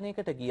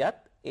ආයතනයකට ගියත්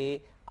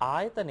ඒ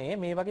ආයතනයේ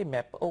මේ වගේ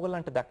මැප්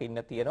ඔයගලන්ට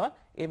දකින්න තියෙනවා.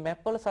 ඒ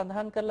මැප් වල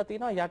සඳහන් කරලා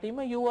තියෙනවා යටිම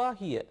you are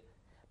here.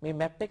 මේ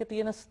මැප් එක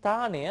තියෙන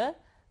ස්ථානය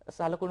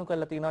සලකුණු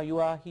කරලා තියෙනවා you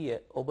are here.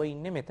 ඔබ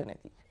ඉන්නේ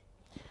මෙතනදී.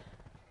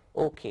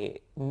 Okay,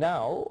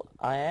 now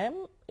I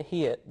am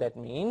here. That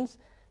means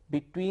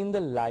between the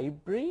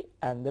library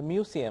and the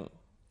museum.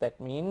 That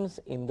means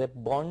in the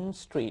Bond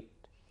Street.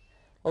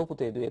 ඔව්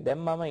පුතේ දුවේ දැන්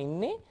මම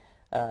ඉන්නේ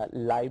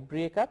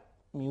library එකත්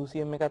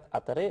museum එකත්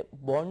අතරේ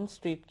Bond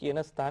Street කියන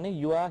ස්ථානයේ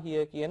you are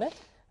here කියන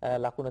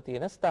ලකුණ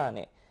තියෙන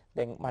ස්ථානයේ.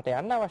 දැන් මට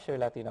යන්න අවශ්‍ය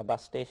වෙලා තියෙනවා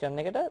bus station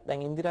එකට.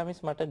 දැන් ඉන්දිරා මිස්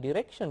මට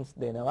directions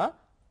දෙනවා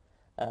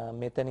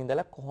මෙතන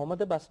ඉඳලා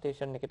කොහොමද bus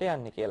station එකට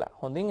යන්නේ කියලා.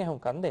 හොඳින්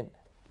අහුම්කම් දෙන්න.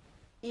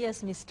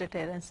 Yes, Mr.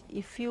 Terence.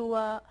 If you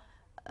are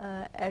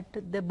at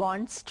the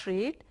Bond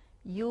Street,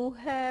 you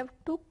have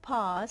to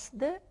pass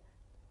the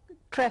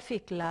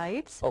traffic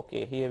lights.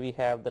 Okay, here we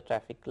have the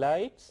traffic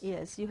lights.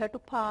 Yes, you have to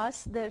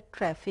pass the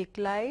traffic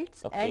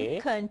lights and Okay.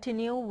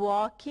 continue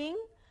walking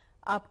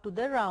up to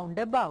the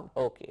roundabout.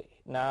 Okay,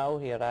 now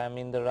here I am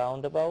in the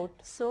roundabout.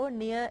 So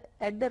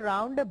at the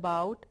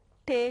roundabout,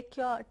 take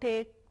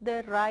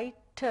the right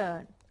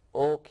turn.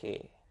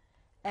 Okay,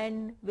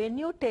 And when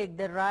you take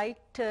the right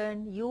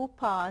turn, you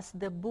pass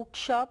the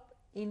bookshop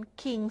in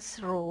King's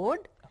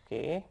Road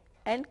okay,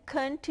 and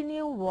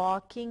continue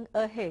walking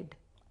ahead.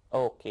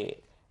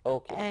 okay,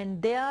 okay.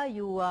 And there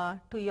you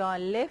are, to your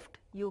left,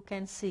 you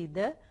can see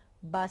the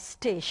bus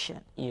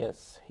station.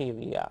 Yes, here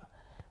we are.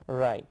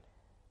 Right.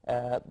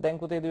 දැන්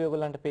පුතේදී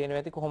ඔයගොල්ලන්ට පේනවා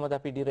ඇති කොහොමද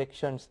අපි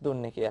directions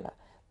දුන්නේ කියලා.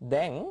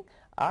 දැන්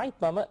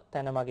ආයිත් මම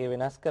තැන මගේ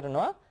වෙනස්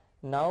කරනවා.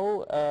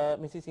 Now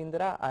Mrs.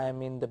 Indra, I am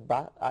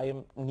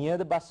near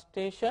the bus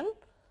station,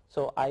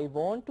 so I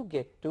want to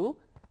get to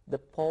the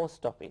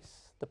post office.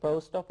 The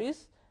post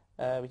office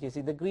which is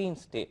in the Green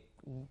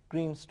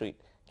Street.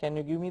 Can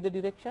you give me the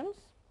directions?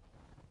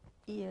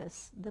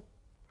 Yes,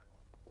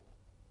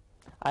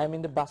 I am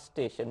in the bus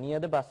station, near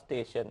the bus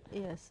station.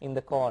 Yes. In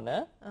the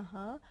corner.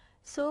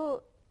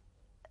 So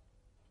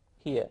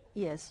here.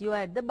 yes, you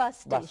are at the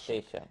bus station. Bus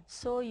station.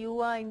 So you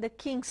are in the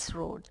King's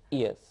Road.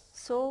 Yes.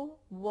 So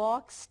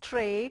walk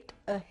straight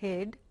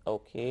ahead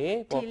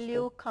Okay. till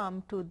you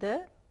come to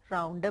the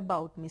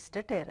roundabout,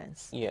 Mr.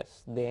 Terence.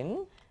 Yes.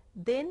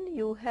 Then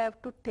you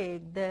have to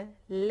take the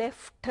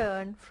left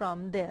turn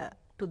from there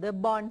to the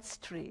Bond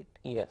Street.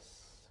 Yes.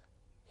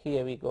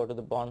 Here we go to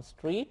the Bond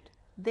Street.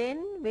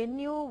 Then when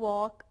you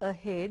walk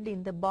ahead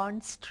in the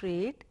Bond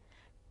Street,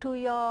 to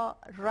your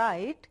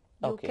right,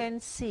 you Okay. can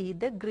see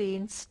the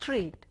Green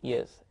Street.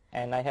 Yes.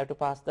 And I have to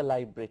pass the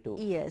library too.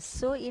 Yes,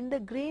 so in the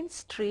Green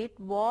Street,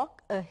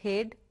 walk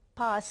ahead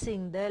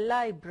passing the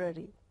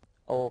library.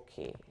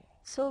 Okay.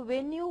 So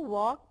when you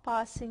walk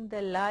passing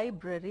the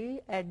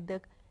library, at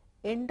the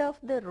end of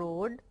the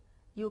road,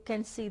 you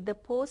can see the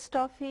post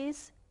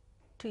office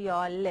to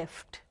your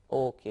left.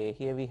 Okay.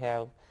 Here we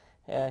have,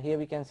 here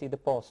we can see the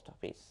post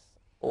office.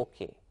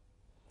 Okay.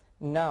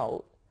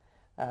 Now,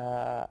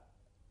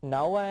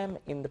 now I am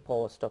in the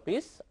post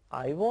office.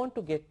 I want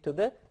to get to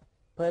the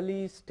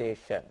police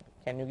station.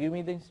 Can you give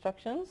me the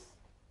instructions?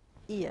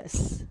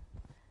 Yes.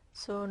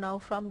 So now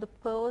from the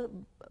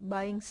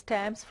buying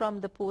stamps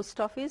from the post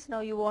office,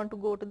 now you want to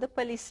go to the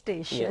police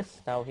station.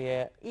 Yes. Now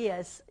here.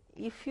 Yes.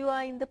 If you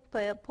are in the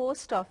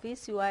post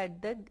office, you are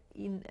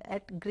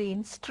at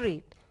Green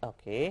Street.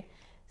 Okay.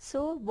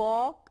 So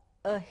walk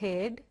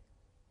ahead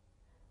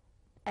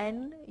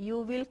and you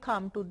will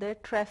come to the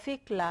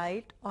traffic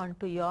light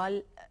onto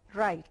your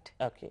right.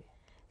 Okay.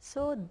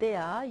 So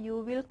there you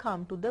will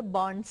come to the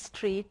Bond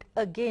Street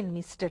again,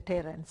 Mr.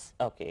 Terence.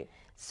 Okay.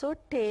 So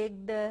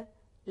take the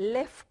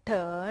left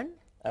turn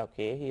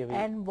Okay. Here we.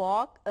 and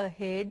walk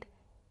ahead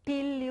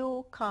till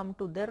you come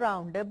to the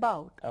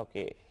roundabout.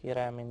 Okay. Here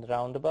I am in the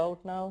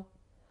roundabout now.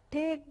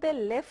 Take the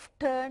left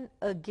turn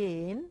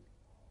again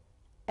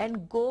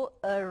and go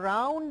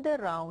around the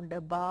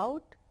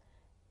roundabout,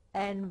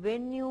 and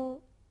when you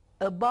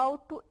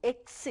about to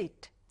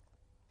exit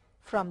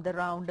from the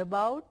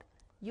roundabout,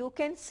 you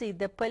can see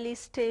the police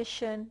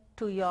station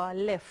to your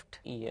left.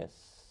 Yes.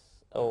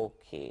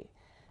 Okay.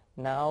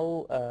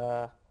 Now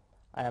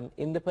I am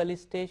in the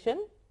police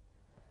station.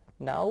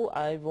 Now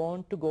I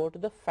want to go to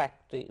the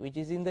factory which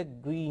is in the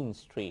Green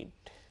Street.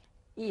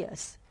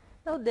 Yes.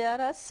 Now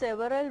there are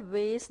several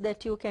ways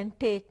that you can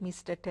take,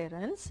 Mr.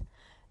 Terence.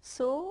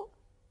 So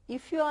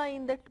if you are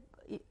in the,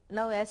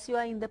 now as you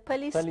are in the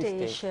police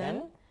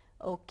station,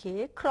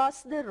 okay,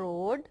 cross the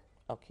road.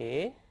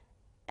 Okay.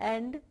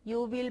 And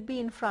you will be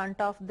in front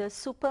of the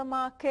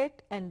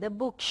supermarket and the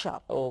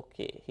bookshop.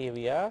 Okay, here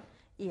we are.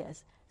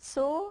 Yes.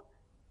 So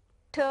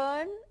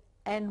turn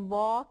and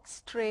walk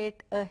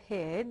straight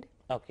ahead.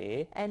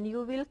 Okay. And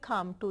you will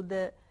come to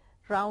the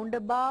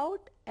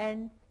roundabout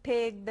and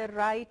take the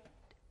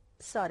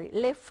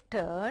left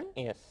turn.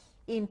 Yes.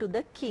 Into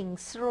the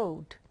King's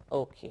Road.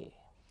 Okay.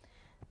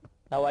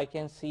 Now I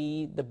can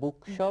see the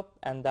bookshop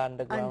and the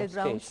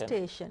underground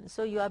station.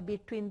 So you are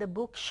between the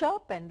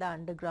bookshop and the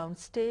underground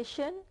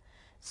station.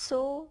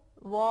 So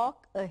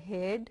walk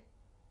ahead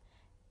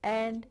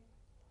and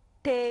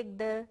take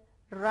the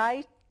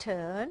right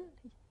turn.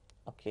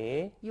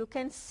 Okay. You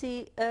can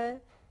see a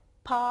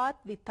path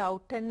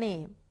without a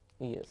name.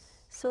 Yes.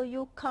 So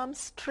you come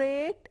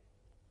straight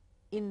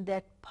in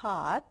that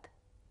path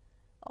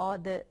or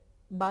the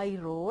by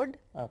road.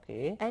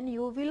 Okay. And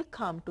you will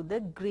come to the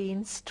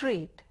Green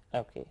Street.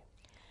 Okay.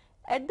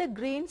 At the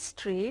Green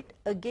Street,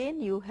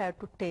 again you have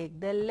to take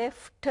the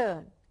left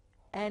turn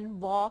and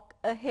walk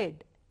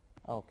ahead.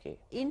 Okay.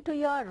 Into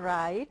your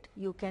right,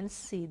 you can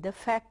see the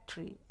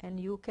factory and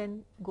you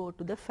can go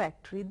to the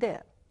factory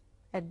there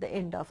at the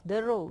end of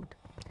the road.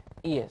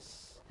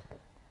 Yes.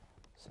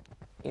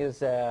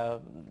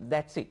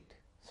 That's it.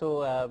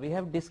 So we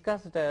have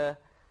discussed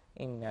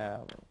in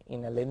a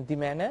lengthy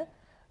manner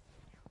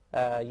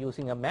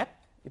using a map.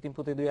 ඉතින්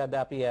පුතේදුවේ අද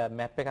අපි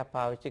map එකක්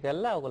පාවිච්චි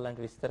කරලා ඔයගොල්ලන්ට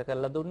විස්තර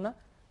කරලා දුන්නා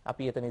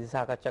අපි එතනදී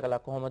සාකච්ඡා කළා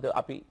කොහොමද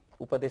අපි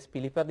උපදෙස්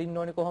පිළිපදින්න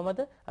ඕනේ කොහොමද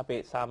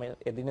අපේ සාමාන්‍ය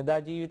එදිනදා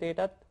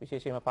ජීවිතේටත්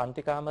විශේෂයෙන්ම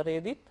පන්ති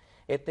කාමරයේදීත්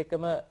ඒත්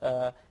එක්කම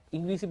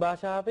ඉංග්‍රීසි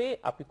භාෂාවේ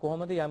අපි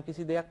කොහොමද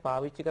යම්කිසි දෙයක්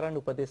පාවිච්චි කරන්න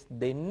උපදෙස්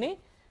දෙන්නේ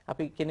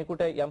අපි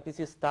කෙනෙකුට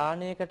යම්කිසි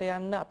ස්ථානයකට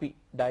යන්න අපි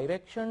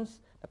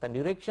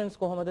ඩිරෙක්ෂන්ස්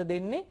කොහොමද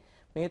දෙන්නේ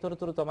මේ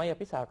තොරතුරු තමයි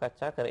අපි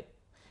සාකච්ඡා කරේ.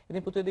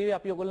 ඉතින් පුතේ දේවී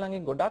අපි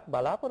ඔයගොල්ලන්ගෙන් ගොඩක්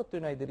බලාපොරොත්තු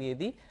වෙනවා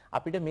ඉදිරියේදී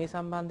අපිට මේ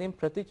සම්බන්ධයෙන්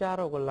ප්‍රතිචාර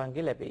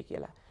ඔයගොල්ලන්ගේ ලැබෙයි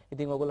කියලා.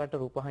 ඉතින් ඔයගොල්ලන්ට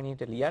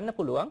රූපවාහිනියට ලියන්න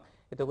පුළුවන්.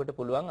 එතකොට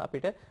පුළුවන්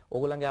අපිට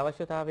ඔයගොල්ලන්ගේ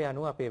අවශ්‍යතාවය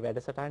අනුව අපේ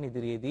වැඩසටහන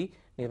ඉදිරියේදී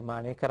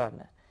නිර්මාණය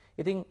කරන්න.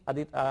 ඉතින්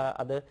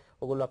අද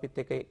ඔයගොල්ලෝ අපිත්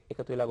එක්ක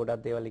එකතු වෙලා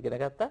ගොඩක් දේවල් ඉගෙන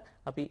ගත්තා.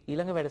 අපි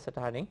ඊළඟ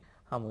වැඩසටහනෙන්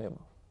හමු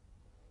වෙමු.